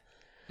there,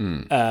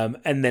 and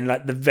then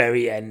the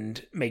very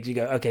end makes you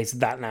go, okay, so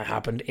that now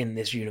happened in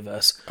this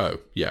universe. Oh,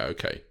 yeah,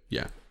 okay,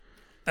 yeah.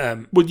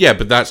 Well, yeah,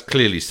 but that's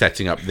clearly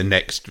setting up the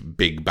next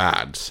big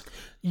bads.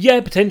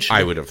 Yeah, potentially.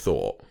 I would have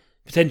thought.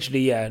 Potentially,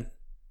 yeah.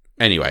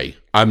 Anyway,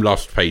 I'm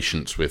lost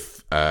patience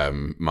with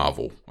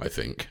Marvel, I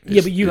think.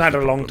 Yeah, but you had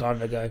a long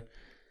time ago.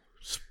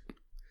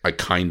 I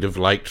kind of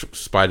liked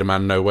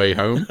Spider-Man No Way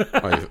Home.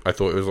 I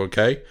thought it was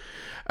okay.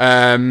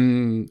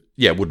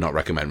 Yeah, would not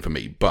recommend for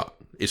me, but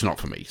it's not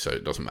for me, so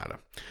it doesn't matter.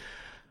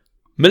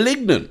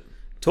 Malignant.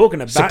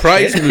 Talking about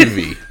surprise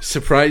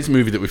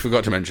movie that we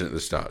forgot to mention at the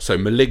start. So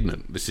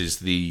Malignant. This is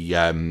the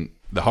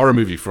horror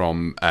movie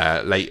from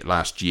late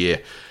last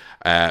year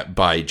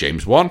by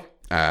James Wan.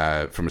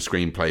 From a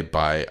screenplay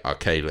by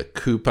Arkela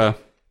Cooper,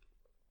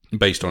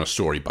 based on a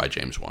story by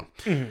James Wan.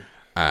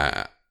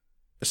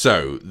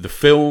 So the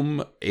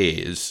film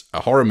is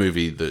a horror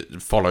movie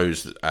that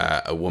follows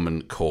a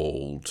woman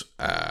called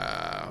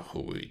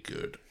what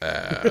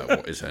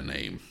is her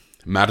name?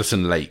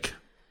 Madison Lake.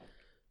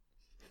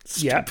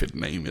 Stupid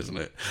name, isn't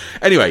it?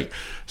 Anyway,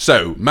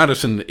 so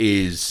Madison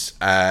is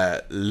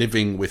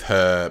living with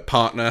her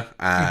partner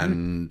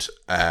and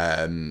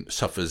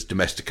suffers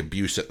domestic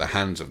abuse at the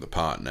hands of the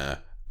partner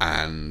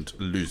and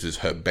loses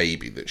her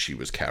baby that she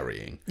was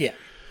carrying. Yeah.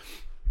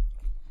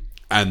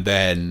 And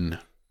then...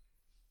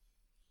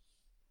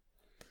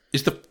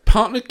 Is the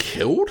partner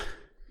killed?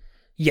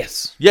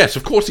 Yes. Yes,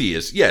 of course he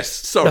is. Yes,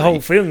 sorry. The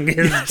whole film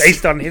is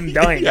based on him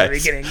dying at the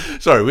Yes. beginning.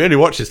 Sorry, we only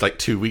watched this like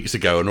 2 weeks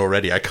ago, and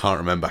already I can't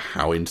remember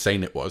how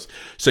insane it was.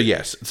 So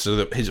yes,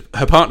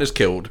 her partner's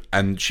killed,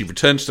 and she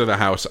returns to the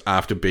house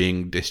after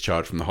being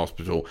discharged from the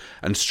hospital,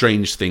 and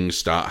strange things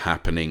start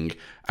happening,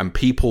 and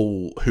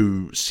people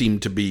who seem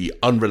to be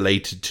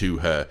unrelated to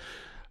her,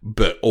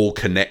 but all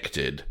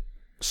connected,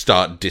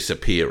 start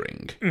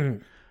disappearing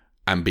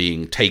and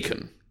being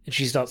taken. And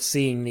she starts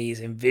seeing these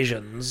in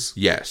visions.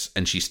 Yes,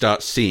 and she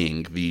starts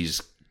seeing these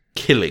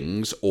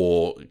killings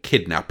or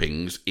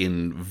kidnappings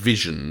in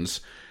visions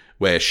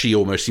where she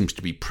almost seems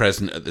to be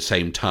present at the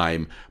same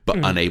time but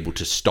unable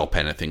to stop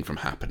anything from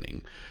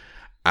happening.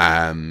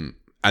 And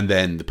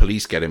then the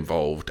police get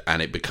involved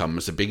and it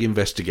becomes a big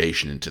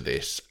investigation into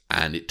this,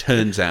 and it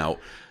turns out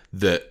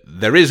that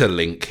there is a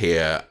link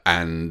here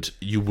and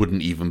you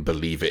wouldn't even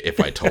believe it if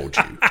I told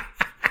you.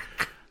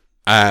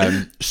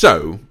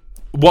 So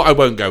what I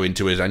won't go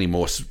into is any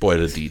more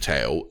spoiler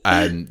detail.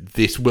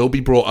 This will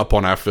be brought up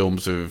on our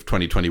Films of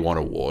 2021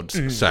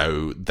 awards,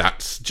 so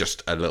that's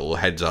just a little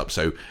heads up.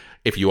 So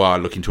if you are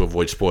looking to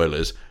avoid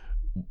spoilers,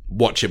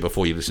 watch it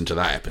before you listen to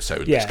that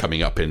episode that's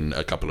coming up in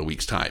a couple of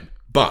weeks' time.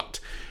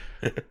 But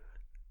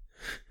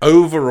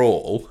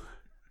overall,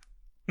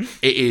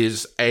 it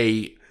is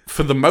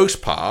for the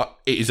most part,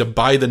 it is a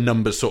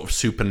by-the-numbers sort of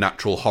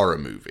supernatural horror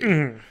movie.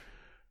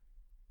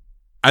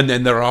 And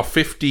then there are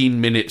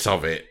 15 minutes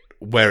of it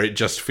where it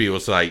just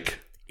feels like...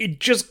 It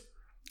just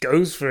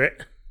goes for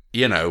it.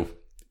 You know,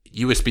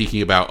 you were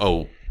speaking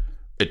about,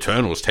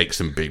 Eternals take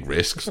some big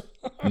risks.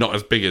 Not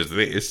as big as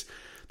this.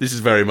 This is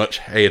very much,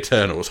 hey,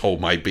 Eternals,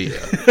 hold my beer.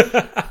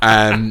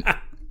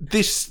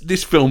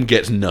 This film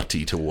gets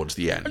nutty towards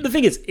the end. The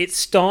thing is, it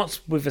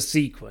starts with a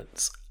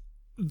sequence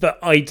that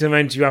I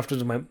turned to you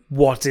afterwards and went,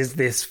 what is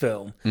this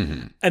film?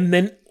 Mm-hmm. And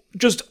then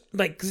just,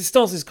 like, 'cause it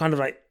starts this kind of,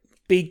 like,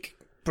 big,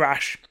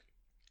 brash...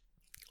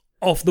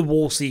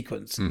 off-the-wall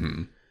sequence.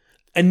 Mm-hmm.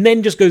 And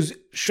then just goes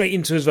straight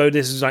into as though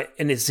this is like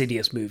an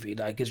Insidious movie.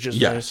 Like, it's just,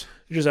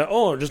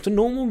 just a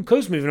normal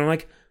Coast movie. And I'm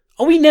like,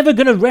 are we never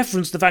going to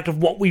reference the fact of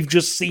what we've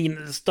just seen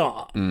at the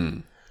start?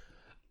 And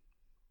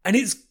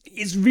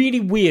it's really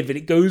weird that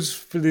it goes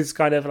for this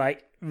kind of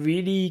like,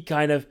 really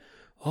kind of,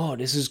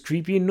 this is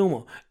creepy and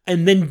normal.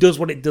 And then does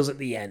what it does at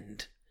the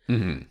end.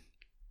 Mm-hmm.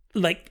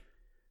 Like,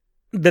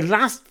 the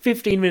last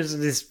 15 minutes of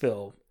this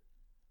film,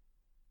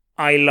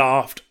 I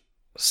laughed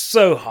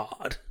so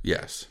hard.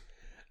 Yes.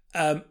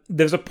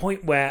 There's a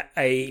point where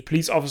a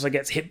police officer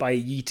gets hit by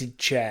a yeeted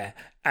chair,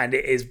 and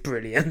it is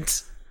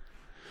brilliant.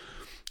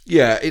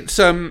 Yeah, it's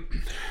sort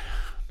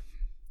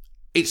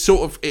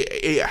of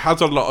it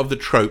has a lot of the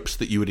tropes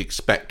that you would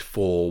expect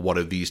for one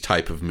of these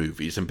type of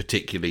movies, and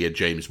particularly a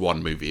James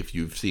Wan movie. If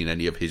you've seen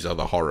any of his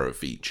other horror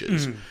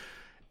features,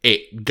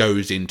 it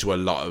goes into a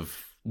lot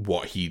of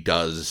what he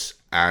does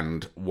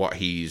and what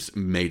he's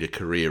made a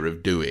career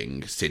of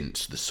doing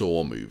since the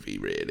Saw movie,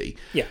 really.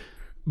 Yeah.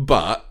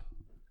 But,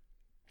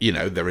 you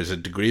know, there is a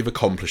degree of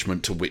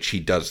accomplishment to which he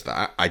does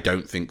that. I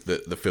don't think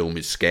that the film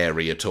is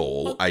scary at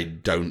all.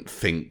 But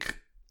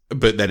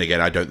then again,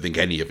 I don't think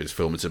any of his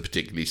films are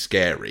particularly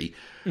scary.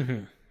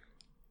 Mm-hmm.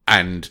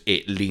 And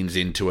it leans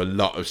into a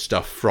lot of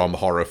stuff from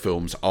horror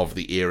films of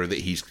the era that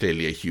he's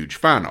clearly a huge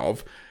fan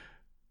of.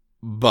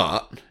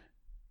 But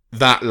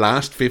that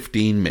last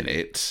 15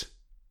 minutes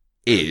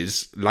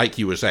is, like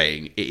you were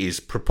saying, it is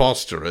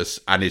preposterous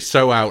and is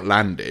so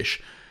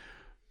outlandish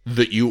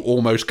that you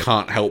almost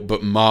can't help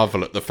but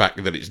marvel at the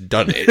fact that it's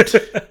done it.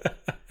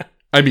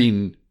 I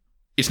mean,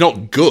 it's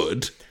not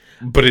good,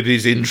 but it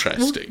is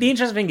interesting. Well, the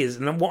interesting thing is,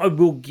 and what I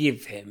will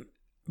give him,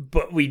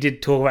 but we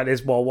did talk about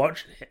this while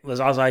watching it, was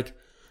I was like,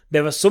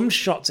 there are some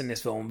shots in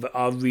this film that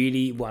are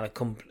really well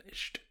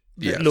accomplished,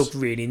 that look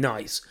really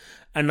nice.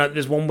 And like,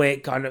 there's one where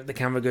kind of the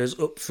camera goes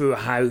up through a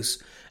house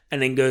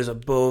and then goes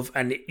above,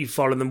 and you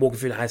follow them walking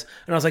through the house.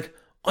 And I was like,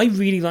 I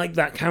really like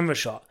that camera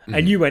shot. Mm.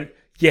 And you went,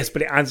 yes,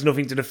 but it adds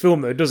nothing to the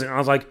film, though, doesn't it? And I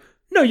was like,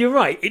 no, you're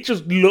right. It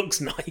just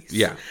looks nice.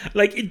 Yeah.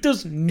 Like, it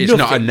does nothing. It's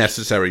not a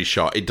necessary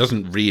shot. It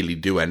doesn't really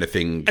do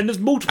anything. And there's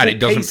multiple And it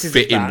doesn't cases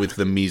fit of in that. with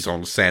the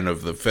mise-en-scène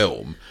of the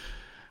film.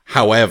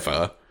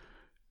 However,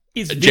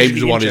 It's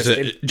James Wan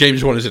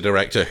interesting. is a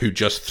director who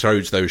just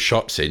throws those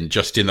shots in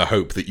just in the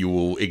hope that you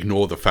will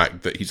ignore the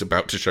fact that he's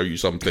about to show you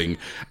something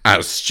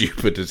as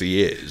stupid as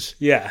he is.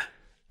 Yeah.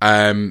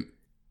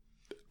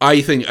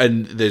 I think,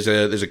 and there's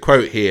a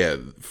quote here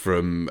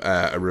from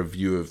a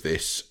review of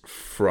this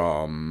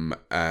from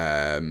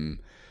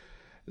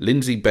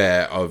Lindsay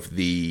Bear of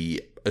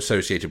the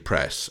Associated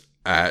Press.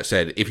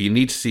 Said, if you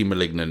need to see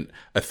Malignant,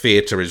 a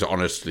theatre is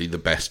honestly the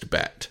best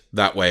bet.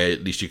 That way,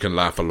 at least you can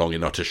laugh along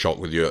and not a shock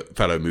with your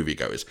fellow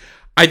moviegoers.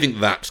 I think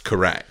that's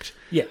correct.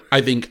 Yeah.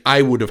 I think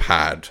I would have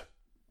had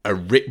a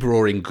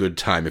rip-roaring good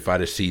time if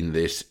I'd have seen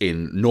this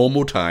in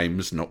normal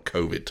times, not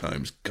COVID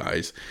times,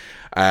 guys,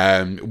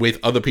 with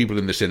other people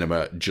in the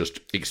cinema, just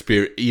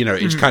experience, you know,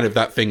 it's kind of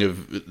that thing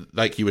of,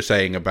 like you were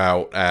saying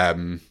about,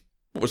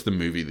 what was the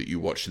movie that you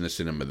watched in the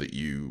cinema that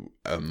you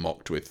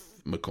mocked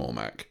with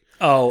McCormack?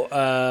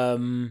 Oh,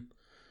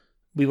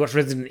 We watched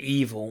Resident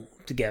Evil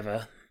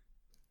together.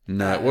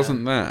 No, it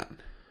wasn't that.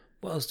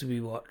 What else did we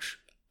watch?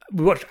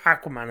 We watched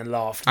Aquaman and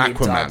laughed the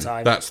entire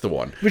time. That's the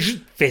one. Which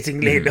is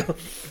fittingly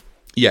enough.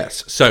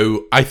 Yes,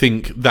 so I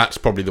think that's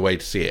probably the way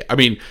to see it. I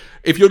mean,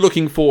 if you're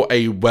looking for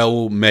a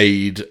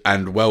well-made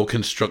and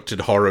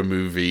well-constructed horror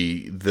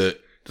movie that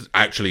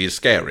actually is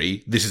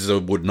scary, this is a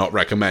would not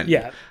recommend.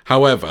 Yeah.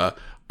 However,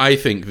 I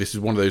think this is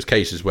one of those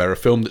cases where a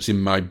film that's in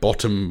my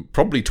bottom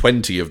probably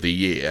 20 of the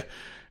year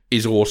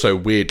is also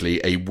weirdly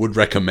a would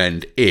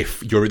recommend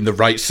if you're in the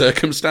right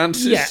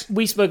circumstances. Yeah,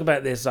 we spoke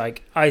about this.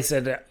 Like I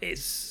said,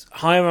 it's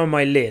higher on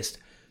my list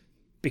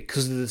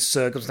because of the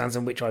circumstance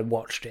in which I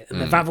watched it.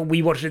 And the fact that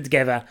we watched it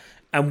together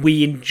and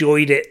we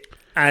enjoyed it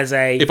as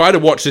a... If I'd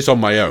have watched this on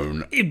my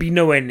own, it'd be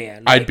nowhere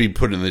near. I'd be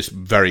putting this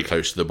very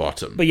close to the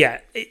bottom. But yeah,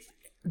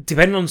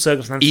 depending on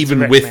circumstances...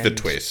 Even with the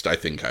twist, I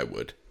think I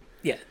would.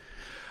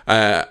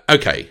 Yeah.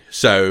 Okay,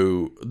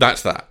 so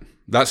that's that.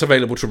 That's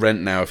available to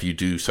rent now if you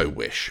do so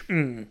wish.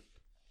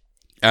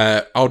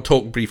 I'll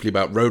talk briefly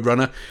about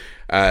Roadrunner.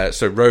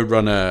 So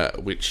Roadrunner,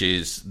 which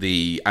is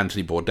the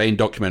Anthony Bourdain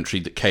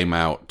documentary that came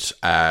out,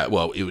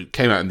 it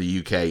came out in the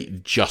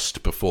UK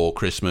just before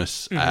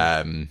Christmas.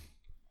 Had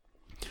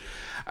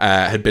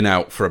been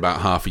out for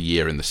about half a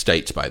year in the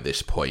States by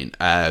this point.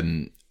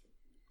 And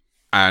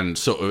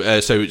sort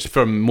of, so it's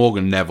from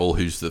Morgan Neville,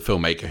 who's the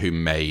filmmaker who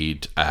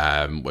made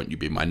Won't You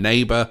Be My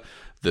Neighbour,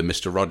 the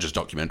Mr. Rogers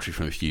documentary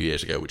from a few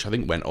years ago, which I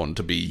think went on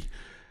to be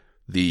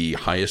the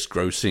highest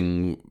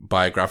grossing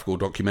biographical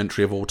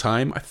documentary of all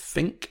time, I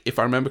think, if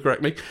I remember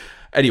correctly.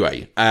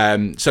 Anyway,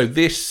 so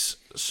this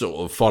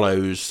sort of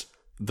follows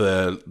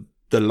the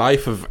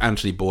life of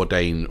Anthony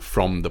Bourdain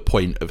from the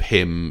point of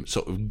him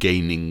sort of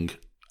gaining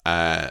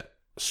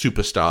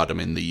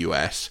superstardom in the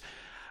US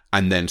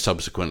and then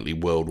subsequently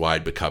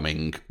worldwide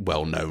becoming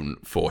well known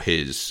for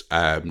his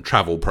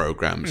travel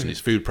programs and his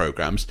food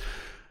programs.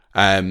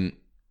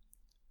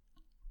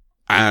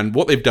 And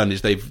what they've done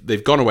is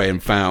they've gone away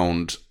and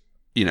found,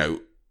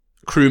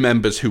 crew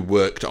members who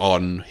worked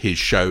on his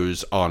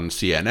shows on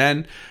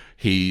CNN.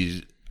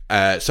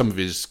 Some of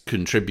his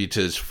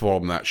contributors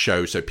from that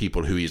show, so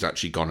people who he's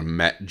actually gone and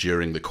met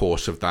during the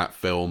course of that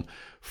film,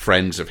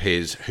 friends of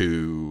his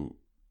who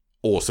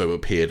also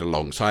appeared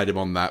alongside him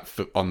on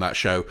that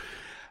show,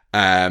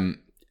 and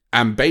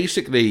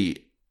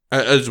basically,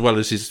 as well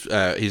as his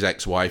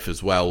ex-wife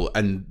as well,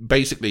 and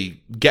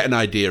basically get an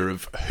idea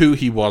of who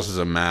he was as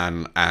a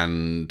man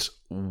and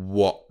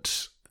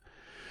what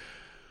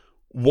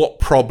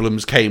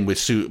problems came with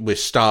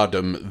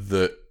stardom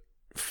that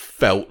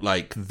felt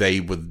like they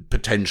were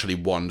potentially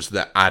ones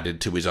that added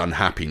to his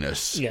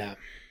unhappiness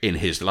in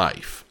his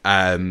life.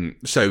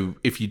 So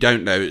if you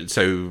don't know,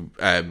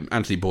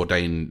 Anthony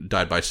Bourdain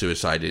died by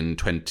suicide in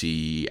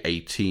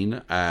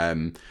 2018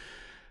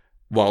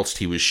 whilst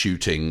he was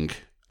shooting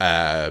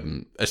a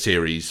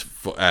series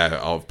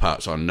of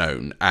Parts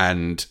Unknown,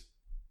 and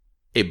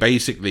it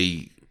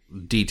basically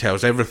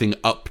details everything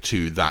up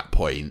to that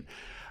point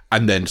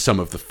and then some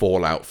of the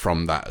fallout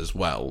from that as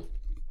well,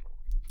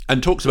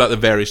 and talks about the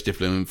various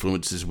different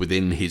influences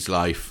within his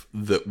life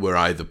that were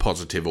either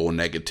positive or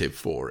negative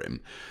for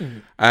him.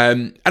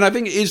 And I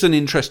think it is an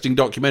interesting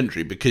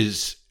documentary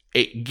because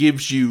it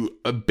gives you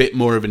a bit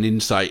more of an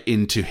insight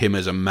into him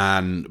as a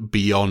man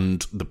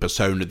beyond the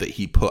persona that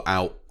he put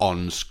out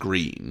on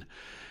screen.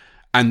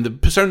 And the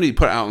persona he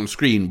put out on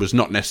screen was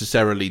not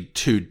necessarily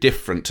too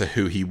different to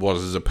who he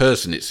was as a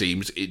person, it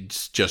seems.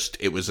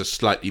 It was a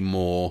slightly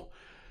more,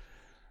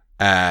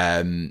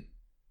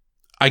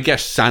 I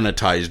guess,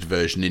 sanitized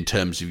version in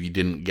terms of you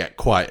didn't get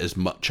quite as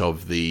much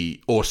of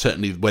or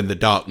certainly when the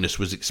darkness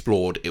was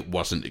explored, it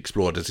wasn't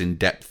explored as in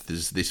depth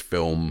as this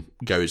film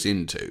goes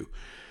into.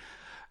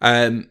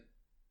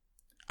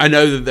 I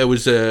know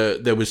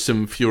that there was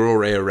some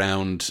furore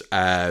around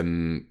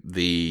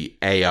the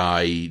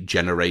AI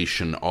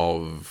generation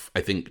of,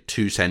 I think,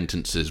 2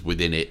 sentences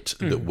within it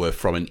that were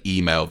from an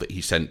email that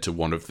he sent to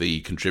one of the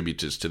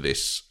contributors to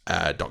this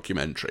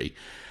documentary.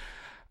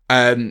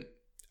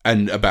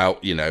 And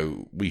about,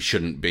 we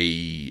shouldn't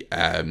be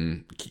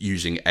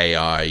using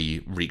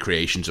AI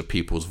recreations of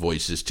people's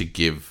voices to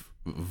give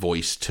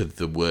voice to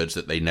the words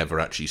that they never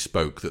actually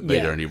spoke, that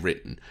they'd only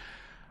written.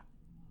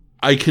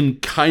 I can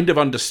kind of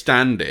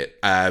understand it,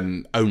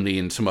 only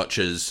in so much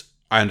as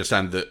I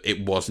understand that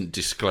it wasn't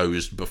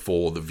disclosed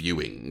before the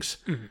viewings.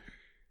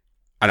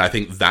 And I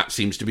think that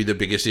seems to be the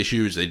biggest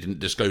issue, is they didn't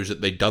disclose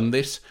that they'd done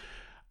this.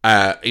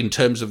 In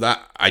terms of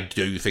that, I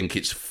do think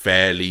it's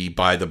fairly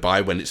by the by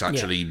when it's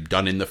actually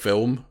done in the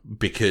film,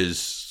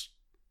 because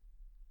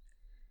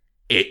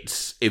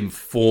it's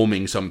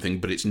informing something,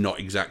 but it's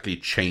not exactly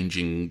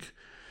changing.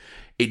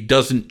 It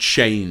doesn't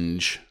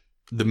change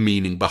the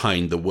meaning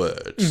behind the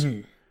words.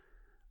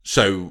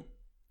 So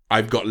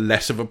I've got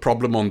less of a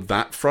problem on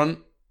that front.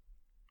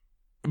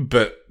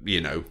 But,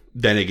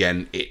 then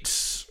again,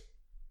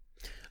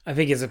 I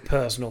think it's a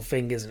personal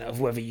thing, isn't it, of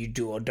whether you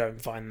do or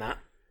don't find that.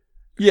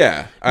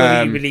 Yeah.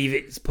 Whether you believe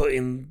it's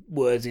putting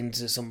words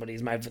into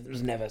somebody's mouth that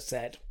was never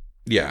said.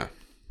 Yeah.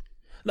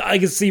 I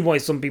can see why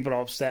some people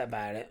are upset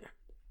about it.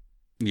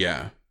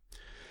 Yeah.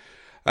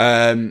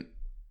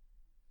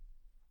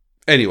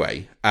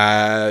 Anyway,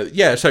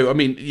 so, I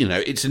mean,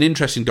 it's an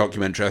interesting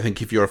documentary. I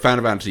think if you're a fan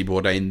of Anthony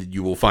Bourdain,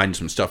 you will find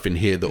some stuff in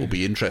here that will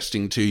be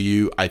interesting to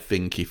you. I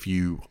think if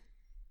you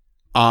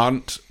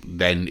aren't,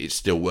 then it's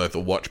still worth a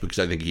watch because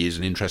I think he is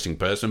an interesting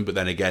person. But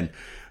then again,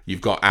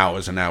 you've got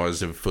hours and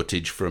hours of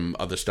footage from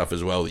other stuff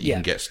as well that you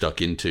can get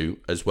stuck into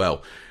as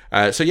well.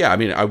 I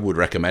mean, I would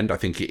recommend. I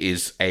think it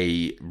is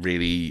a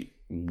really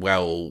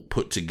well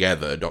put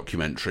together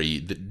documentary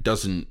that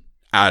doesn't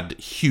add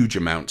huge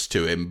amounts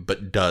to him,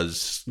 but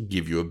does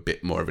give you a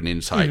bit more of an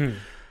insight, and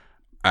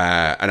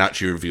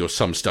actually reveal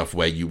some stuff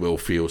where you will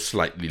feel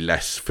slightly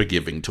less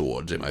forgiving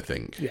towards him, I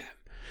think.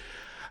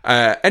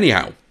 Yeah.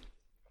 Anyhow,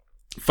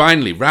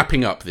 finally,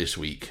 wrapping up this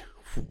week.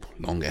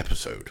 Long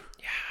episode.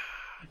 Yeah.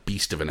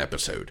 Beast of an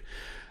episode.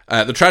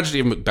 The Tragedy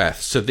of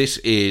Macbeth. So this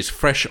is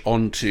fresh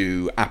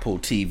onto Apple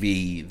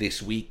TV this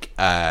week,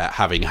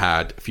 having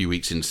had a few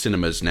weeks in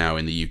cinemas now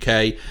in the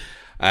UK.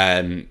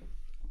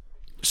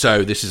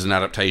 So this is an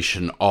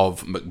adaptation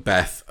of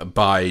Macbeth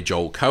by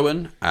Joel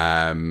Cohen,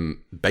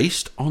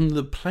 based on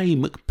the play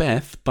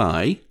Macbeth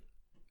by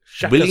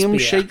William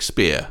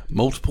Shakespeare,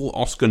 multiple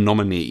Oscar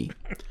nominee.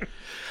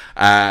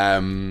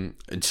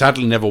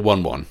 Sadly never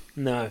won one.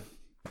 No.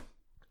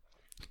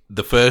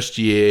 The first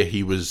year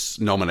he was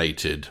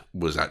nominated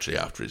was actually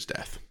after his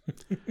death.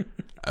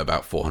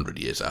 About 400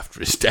 years after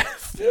his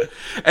death.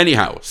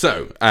 Anyhow,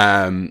 so...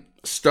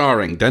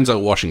 starring Denzel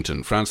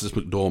Washington, Frances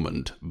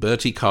McDormand,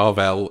 Bertie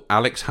Carvel,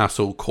 Alex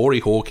Hassel, Corey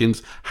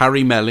Hawkins,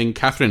 Harry Melling,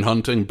 Catherine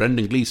Hunter, and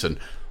Brendan Gleeson.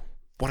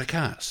 What a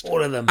cast.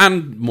 All of them.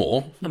 And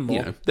more.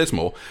 There's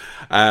more.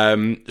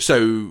 This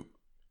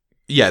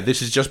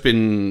has just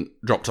been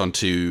dropped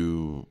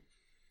onto,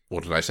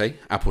 what did I say?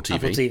 Apple TV.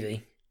 Apple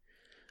TV.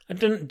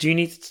 Do you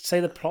need to say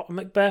the plot of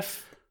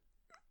Macbeth?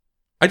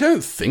 I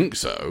don't think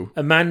so.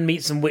 A man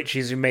meets some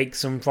witches who make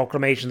some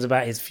proclamations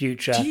about his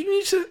future. Do you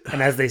need to...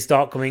 And as they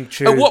start coming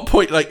true... At what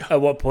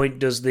point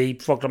does the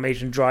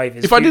proclamation drive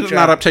his If future? I did an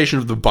adaptation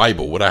of the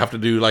Bible, would I have to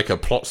do like a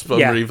plot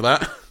summary for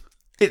that?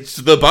 It's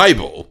the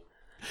Bible.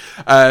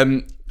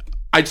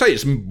 I'd say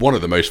it's one of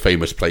the most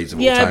famous plays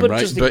of all time, but right?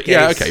 just in But case.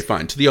 yeah, okay,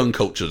 fine. To the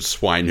uncultured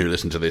swine who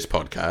listen to this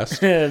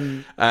podcast.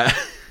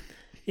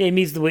 He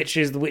meets the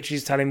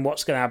witches tell him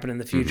what's going to happen in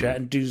the future,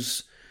 and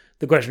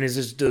the question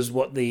is, does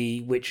what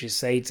the witches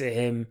say to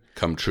him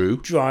come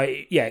true?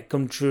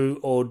 Come true,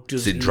 or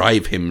does it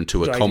drive him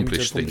to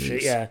accomplish things?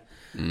 Yeah.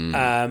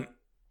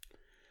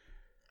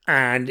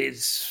 And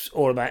it's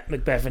all about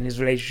Macbeth and his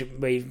relationship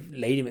with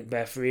Lady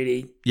Macbeth,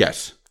 really.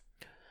 Yes.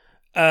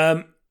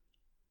 First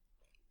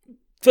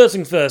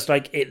things first,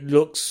 it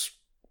looks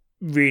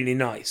really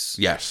nice.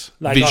 Yes.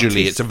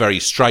 Visually, it's a very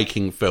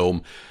striking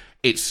film.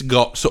 It's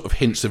got sort of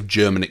hints of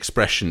German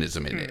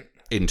expressionism in it.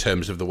 In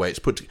terms of the way it's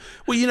put together.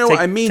 Well, you know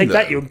what I mean, Take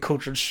that, you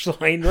uncultured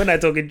swine. We're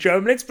not talking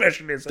German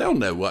expressionism. Don't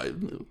know what...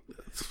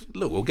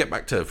 Look, we'll get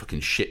back to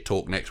fucking shit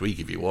talk next week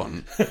if you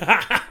want.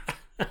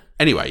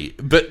 Anyway,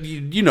 but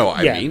you know what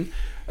I mean.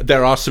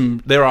 There are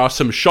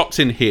some shots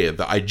in here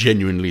that I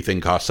genuinely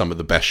think are some of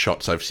the best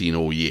shots I've seen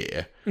all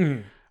year.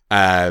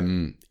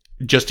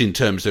 Just in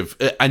terms of...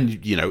 And,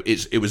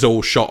 it was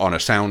all shot on a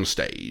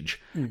soundstage.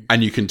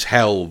 And you can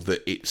tell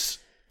that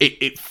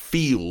it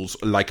feels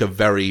like a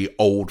very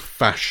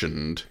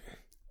old-fashioned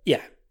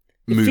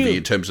movie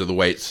in terms of the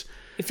way it's...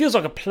 It feels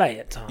like a play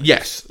at times.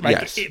 Yes,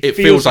 yes. It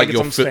feels like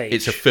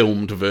it's a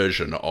filmed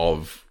version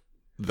of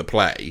the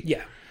play.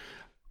 Yeah.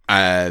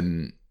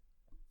 And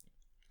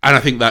I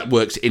think that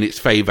works in its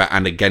favour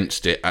and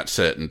against it at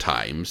certain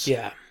times.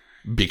 Yeah.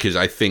 Because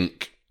I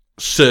think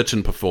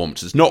certain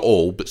performances, not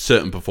all, but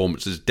certain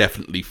performances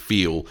definitely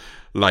feel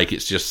like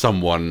it's just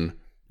someone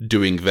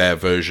doing their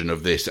version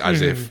of this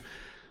as if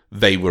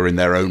they were in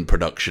their own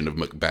production of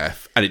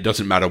Macbeth, and it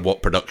doesn't matter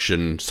what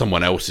production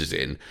someone else is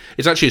in.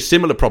 It's actually a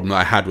similar problem that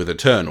I had with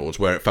Eternals,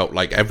 where it felt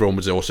like everyone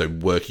was also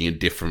working in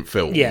different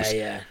films.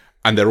 Yeah.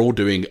 And they're all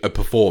doing a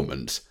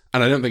performance.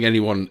 And I don't think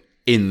anyone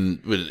in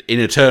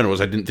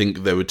Eternals, I didn't think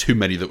there were too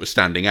many that were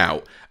standing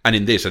out. And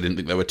in this, I didn't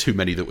think there were too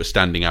many that were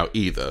standing out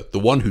either. The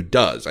one who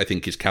does, I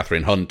think, is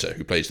Catherine Hunter,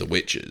 who plays the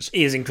witches.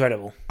 He is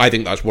incredible. I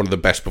think that's one of the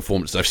best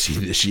performances I've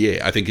seen this year.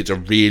 I think it's a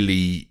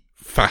really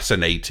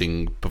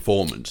fascinating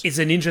performance. It's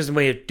an interesting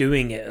way of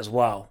doing it as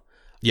well.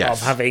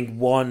 Yes. Of having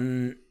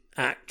one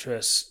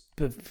actress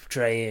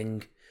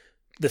portraying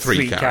the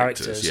three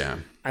characters. Yeah.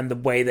 And the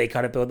way they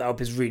kind of build that up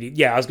is really...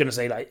 Yeah, I was going to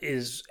say,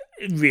 is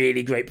a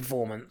really great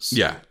performance.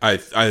 Yeah, I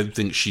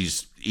think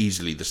she's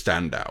easily the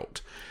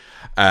standout.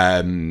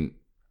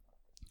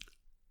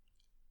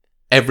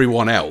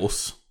 Everyone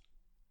else,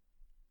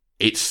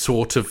 it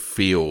sort of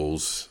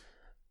feels...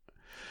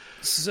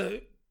 So...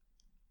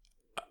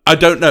 I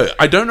don't know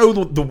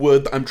the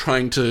word that I'm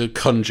trying to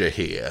conjure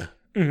here,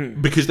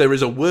 because there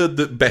is a word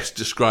that best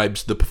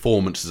describes the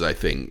performances, I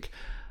think.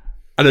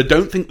 And I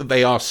don't think that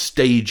they are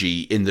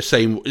stagey in the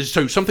same...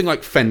 So something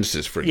like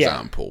Fences, for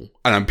example,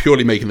 and I'm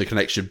purely making the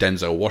connection of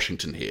Denzel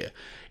Washington here.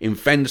 In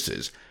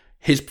Fences,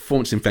 his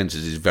performance in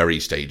Fences is very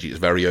stagey, it's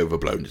very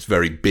overblown, it's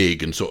very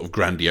big and sort of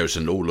grandiose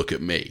and, oh, look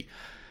at me.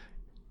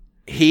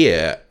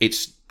 here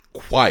it's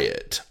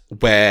quiet,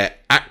 where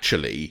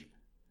actually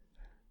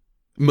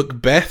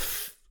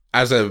Macbeth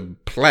as a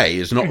play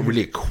is not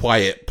really a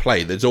quiet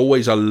play. There's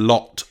always a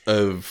lot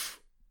of...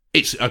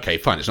 It's okay,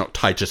 fine, it's not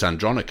Titus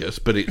Andronicus,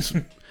 but it's...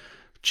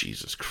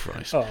 Jesus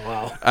Christ! Oh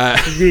wow!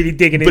 Really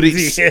digging but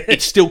into it.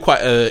 It's still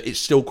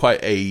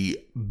quite a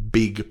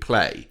big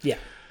play. Yeah.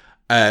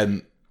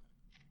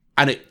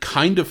 And it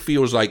kind of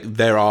feels like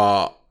there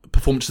are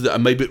performances that are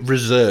maybe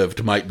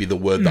reserved, might be the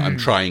word that I'm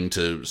trying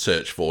to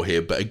search for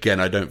here. But again,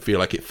 I don't feel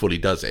like it fully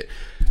does it.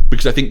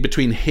 Because I think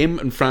between him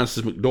and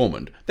Frances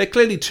McDormand, they're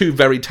clearly two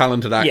very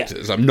talented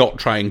actors. Yeah. I'm not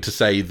trying to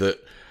say that,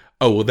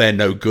 oh, well, they're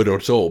no good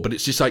at all. But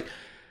it's just like,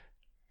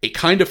 it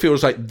kind of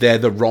feels like they're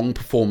the wrong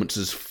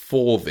performances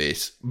for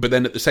this. But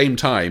then at the same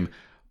time,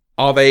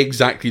 are they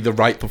exactly the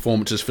right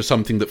performances for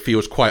something that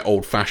feels quite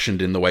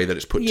old-fashioned in the way that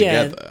it's put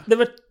together?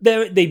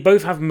 They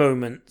both have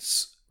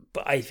moments,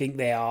 but I think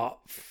they are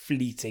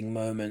fleeting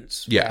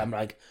moments. Yeah. I'm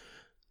like,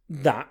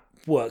 that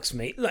works for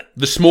me. Like,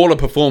 the smaller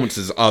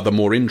performances are the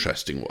more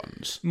interesting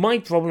ones. My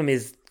problem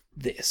is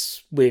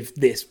this, with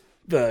this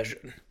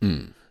version.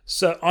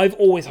 So I've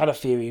always had a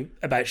theory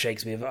about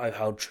Shakespeare that I've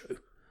held true,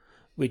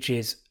 which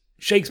is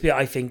Shakespeare,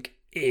 I think,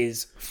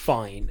 is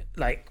fine.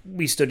 Like,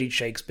 we studied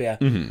Shakespeare.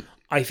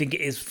 I think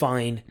it is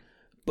fine,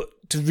 but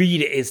to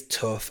read it is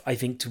tough. I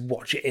think to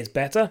watch it is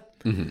better.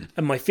 And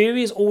my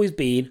theory has always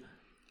been,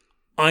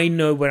 I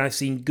know when I've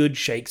seen good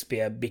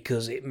Shakespeare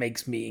because it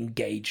makes me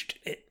engaged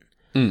in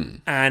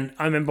it. And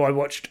I remember I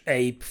watched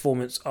a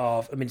performance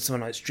of A Midsummer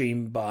Night's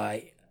Dream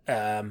by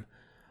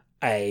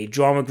a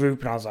drama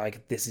group, and I was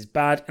like, this is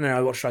bad. And then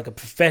I watched like a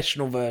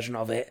professional version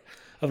of it,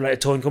 of like a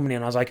touring company,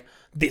 and I was like,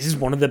 this is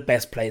one of the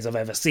best plays I've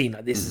ever seen.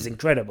 Like, this is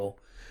incredible.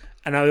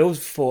 And I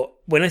always thought,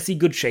 when I see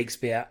good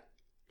Shakespeare,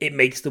 it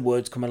makes the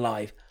words come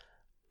alive.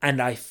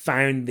 And I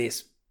found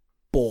this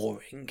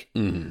boring.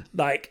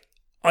 Like,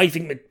 I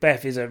think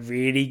Macbeth is a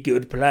really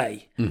good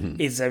play.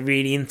 It's a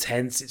really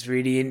intense, it's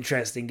really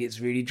interesting, it's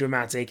really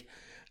dramatic.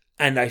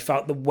 And I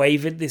felt the way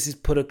that this is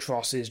put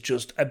across is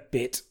just a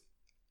bit,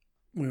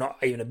 not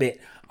even a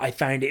bit, I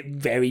found it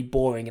very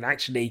boring. And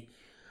actually,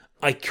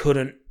 I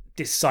couldn't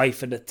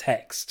decipher the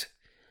text.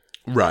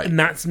 Right. And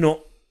that's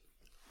not,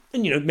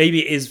 and you know,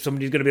 maybe it is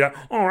somebody who's going to be like,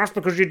 oh, that's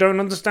because you don't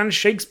understand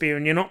Shakespeare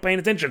and you're not paying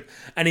attention.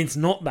 And it's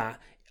not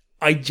that.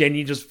 I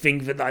genuinely just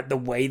think that like the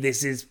way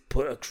this is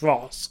put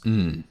across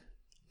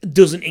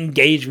doesn't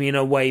engage me in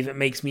a way that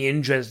makes me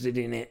interested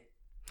in it.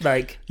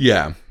 Like,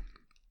 yeah.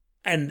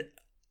 And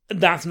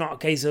that's not a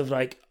case of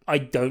like, I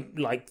don't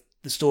like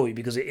the story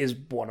because it is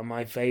one of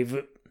my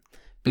favourite,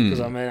 because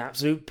I'm an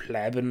absolute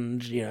pleb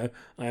and, you know,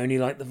 I only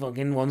like the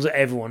fucking ones that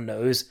everyone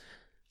knows.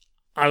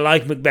 I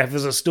like Macbeth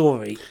as a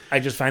story.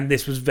 I just found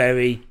this was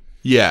very...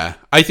 Yeah.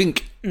 I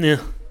think...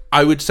 Yeah.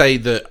 I would say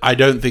that I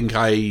don't think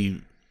I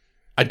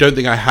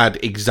had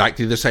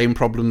exactly the same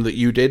problem that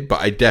you did, but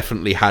I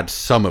definitely had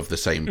some of the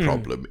same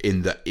problem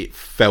in that it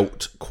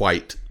felt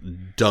quite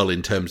dull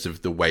in terms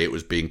of the way it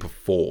was being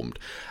performed.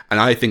 And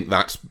I think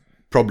that's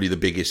probably the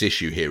biggest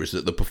issue here, is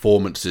that the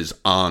performances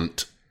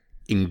aren't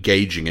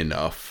engaging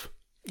enough.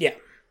 Yeah.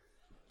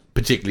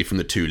 Particularly from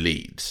the two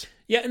leads.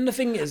 Yeah, and the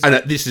thing is... And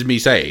this is me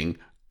saying,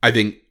 I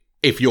think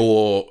if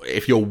you're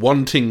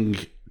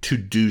wanting to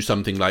do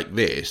something like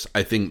this,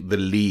 I think the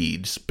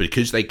leads,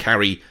 because they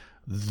carry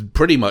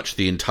pretty much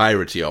the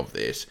entirety of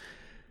this,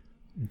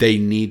 they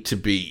need to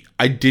be...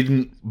 I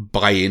didn't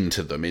buy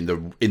into them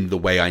in the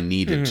way I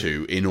needed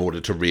to in order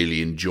to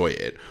really enjoy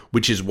it,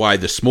 which is why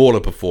the smaller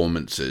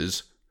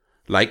performances,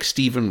 like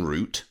Stephen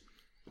Root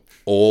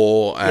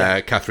or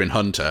Catherine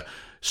Hunter,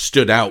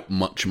 stood out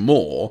much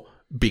more,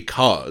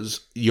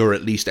 because you're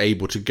at least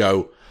able to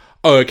go,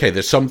 oh, okay,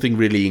 there's something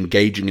really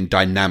engaging and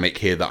dynamic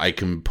here that I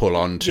can pull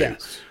onto.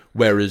 Yes.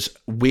 Whereas,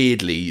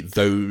 weirdly,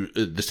 though,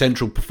 the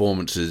central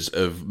performances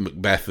of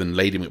Macbeth and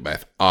Lady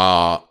Macbeth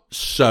are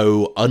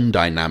so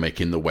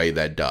undynamic in the way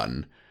they're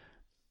done.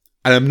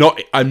 And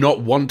I'm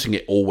not wanting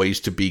it always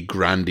to be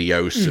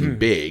grandiose and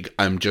big.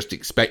 I'm just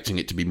expecting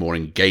it to be more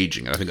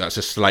engaging. And I think that's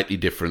a slightly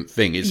different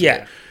thing, isn't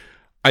it?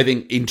 I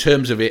think in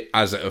terms of it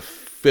as a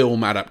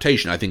film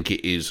adaptation, I think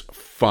it is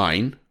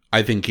fine.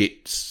 I think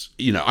it's,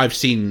 you know, I've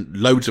seen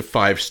loads of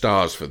 5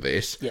 stars for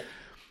this. Yeah.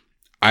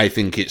 I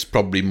think it's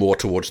probably more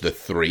towards the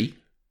 3.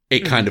 It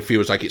kind of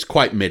feels like it's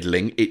quite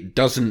middling. It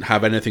doesn't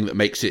have anything that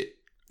makes it...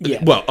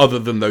 Yeah. Well, other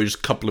than those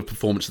couple of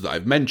performances that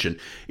I've mentioned,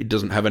 it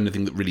doesn't have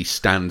anything that really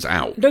stands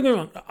out. Don't get me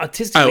wrong,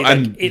 artistically...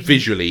 and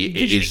visually,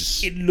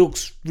 it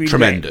looks really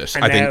tremendous.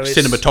 great. I think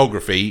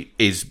cinematography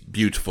is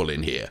beautiful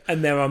in here.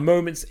 And there are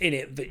moments in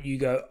it that you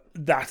go,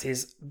 that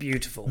is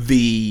beautiful.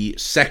 The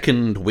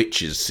second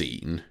witches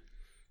scene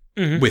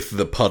with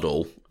the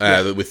puddle,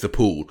 with the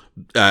pool,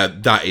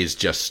 that is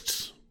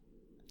just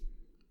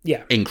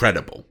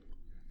incredible.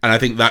 And I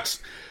think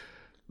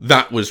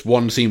that was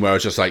one scene where I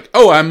was just like,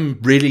 oh, I'm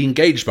really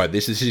engaged by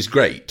this. This is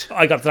great.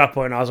 I got to that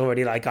point and I was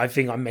already like, I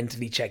think I'm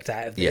mentally checked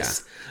out of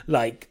this. Yeah.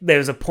 Like, there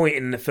was a point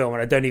in the film,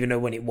 and I don't even know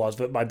when it was,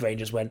 but my brain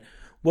just went,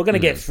 we're going to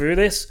get through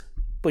this,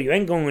 but you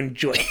ain't going to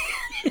enjoy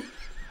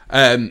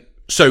it.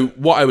 So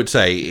what I would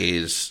say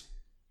is,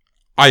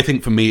 I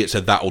think for me it's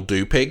a that'll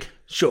do pig.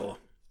 Sure.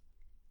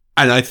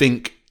 And I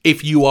think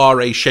if you are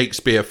a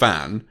Shakespeare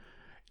fan,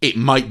 it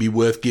might be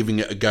worth giving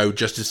it a go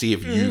just to see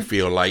if you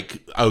feel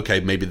like, okay,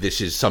 maybe this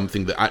is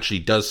something that actually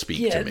does speak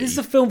to me. Yeah, this is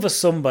a film for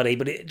somebody,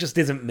 but it just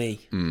isn't me.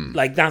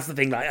 Like, that's the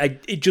thing.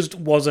 Like, it just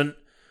wasn't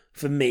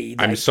for me.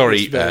 Like, I'm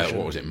sorry, what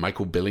was it?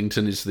 Michael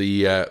Billington is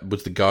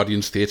was the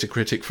Guardian's theatre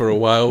critic for a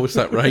while. Was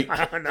that right?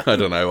 I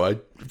don't know. I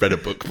read a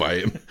book by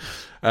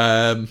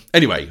him.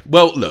 Anyway,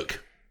 well,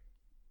 look.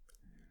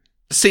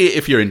 See it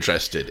if you're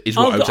interested, is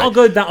what I would say. I'll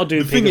go that'll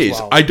do. The thing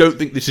is, I don't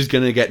think this is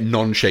going to get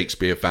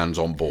non-Shakespeare fans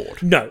on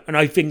board. No, and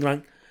I think,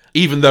 like...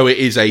 Even though it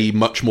is a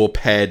much more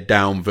pared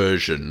down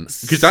version.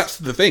 Because that's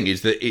the thing,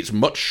 is that it's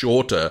much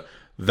shorter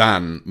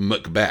than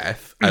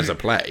Macbeth as a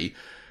play.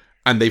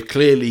 And they've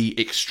clearly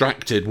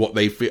extracted what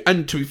they feel.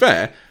 And to be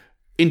fair,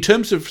 in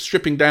terms of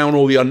stripping down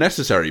all the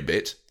unnecessary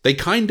bits, they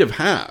kind of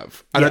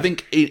have. And I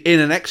think in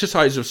an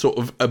exercise of sort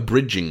of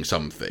abridging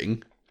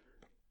something,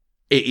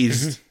 it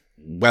is...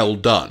 well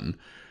done,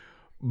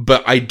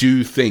 but I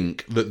do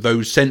think that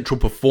those central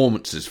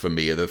performances for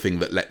me are the thing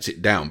that lets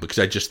it down, because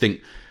I just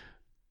think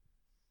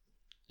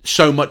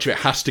so much of it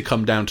has to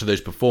come down to those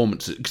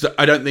performances, because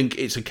I don't think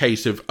it's a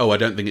case of, I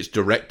don't think it's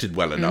directed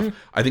well enough.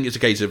 I think it's a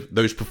case of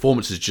those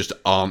performances just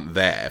aren't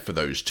there for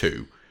those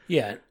two.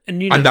 Yeah,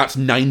 and that's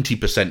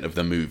 90% of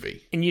the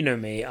movie. And you know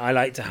me, I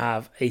like to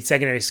have a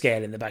secondary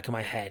scale in the back of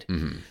my head,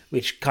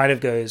 which kind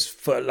of goes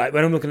for, like,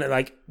 when I'm looking at,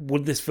 like,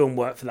 would this film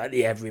work for, like,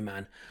 the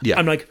everyman? Yeah.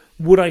 I'm like,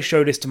 would I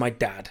show this to my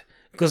dad?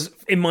 Because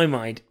in my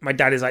mind, my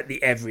dad is, like,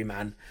 the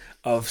everyman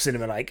of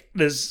cinema. Like,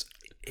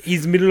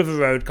 he's middle of the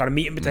road, kind of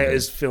meat and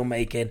potatoes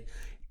filmmaking.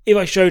 If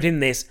I showed him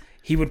this,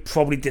 he would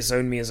probably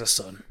disown me as a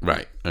son.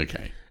 Right,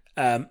 okay.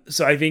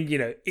 So I think,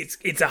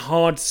 it's a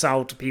hard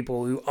sell to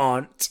people who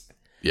aren't...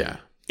 Yeah.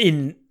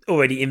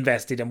 Already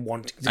invested and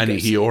wanting to. And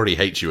he already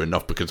hates you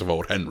enough because of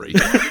old Henry.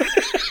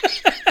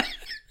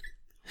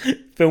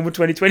 Film of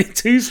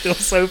 2022 still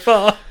so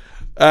far.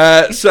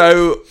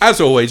 So,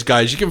 as always,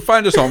 guys, you can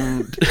find us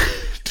on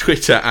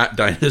Twitter at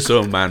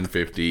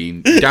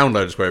DinosaurMan15.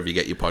 Download us wherever you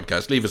get your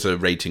podcast. Leave us a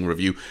rating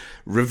review.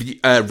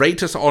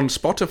 Rate us on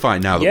Spotify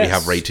now that we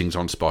have ratings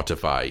on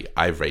Spotify.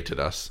 I've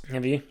rated us.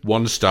 Have you?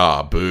 1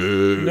 star.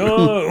 Boo.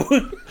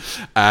 No.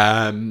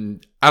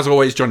 As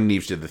always, Johnny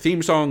Neves did the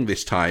theme song.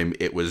 This time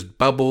it was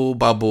Bubble,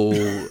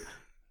 Bubble,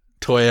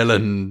 Toil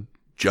and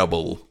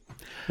Jubble.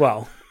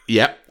 Well.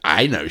 Yep,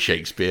 I know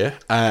Shakespeare.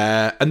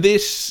 And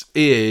this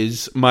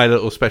is my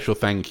little special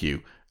thank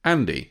you.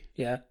 Andy.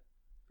 Yeah.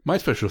 My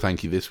special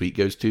thank you this week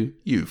goes to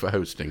you for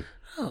hosting.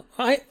 Oh,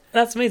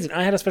 that's amazing.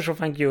 I had a special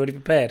thank you already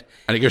prepared.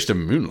 And it goes to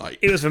Moonlight.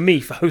 It was for me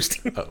for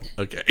hosting. Oh,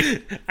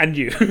 okay. And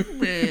you.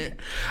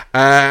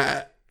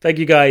 Thank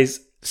you guys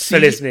for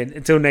listening.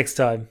 Until next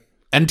time.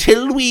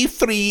 Until we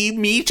three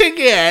meet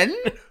again.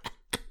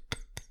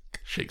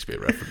 Shakespeare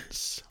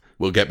reference.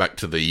 We'll get back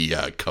to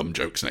the cum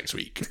jokes next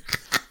week.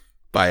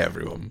 Bye,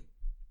 everyone.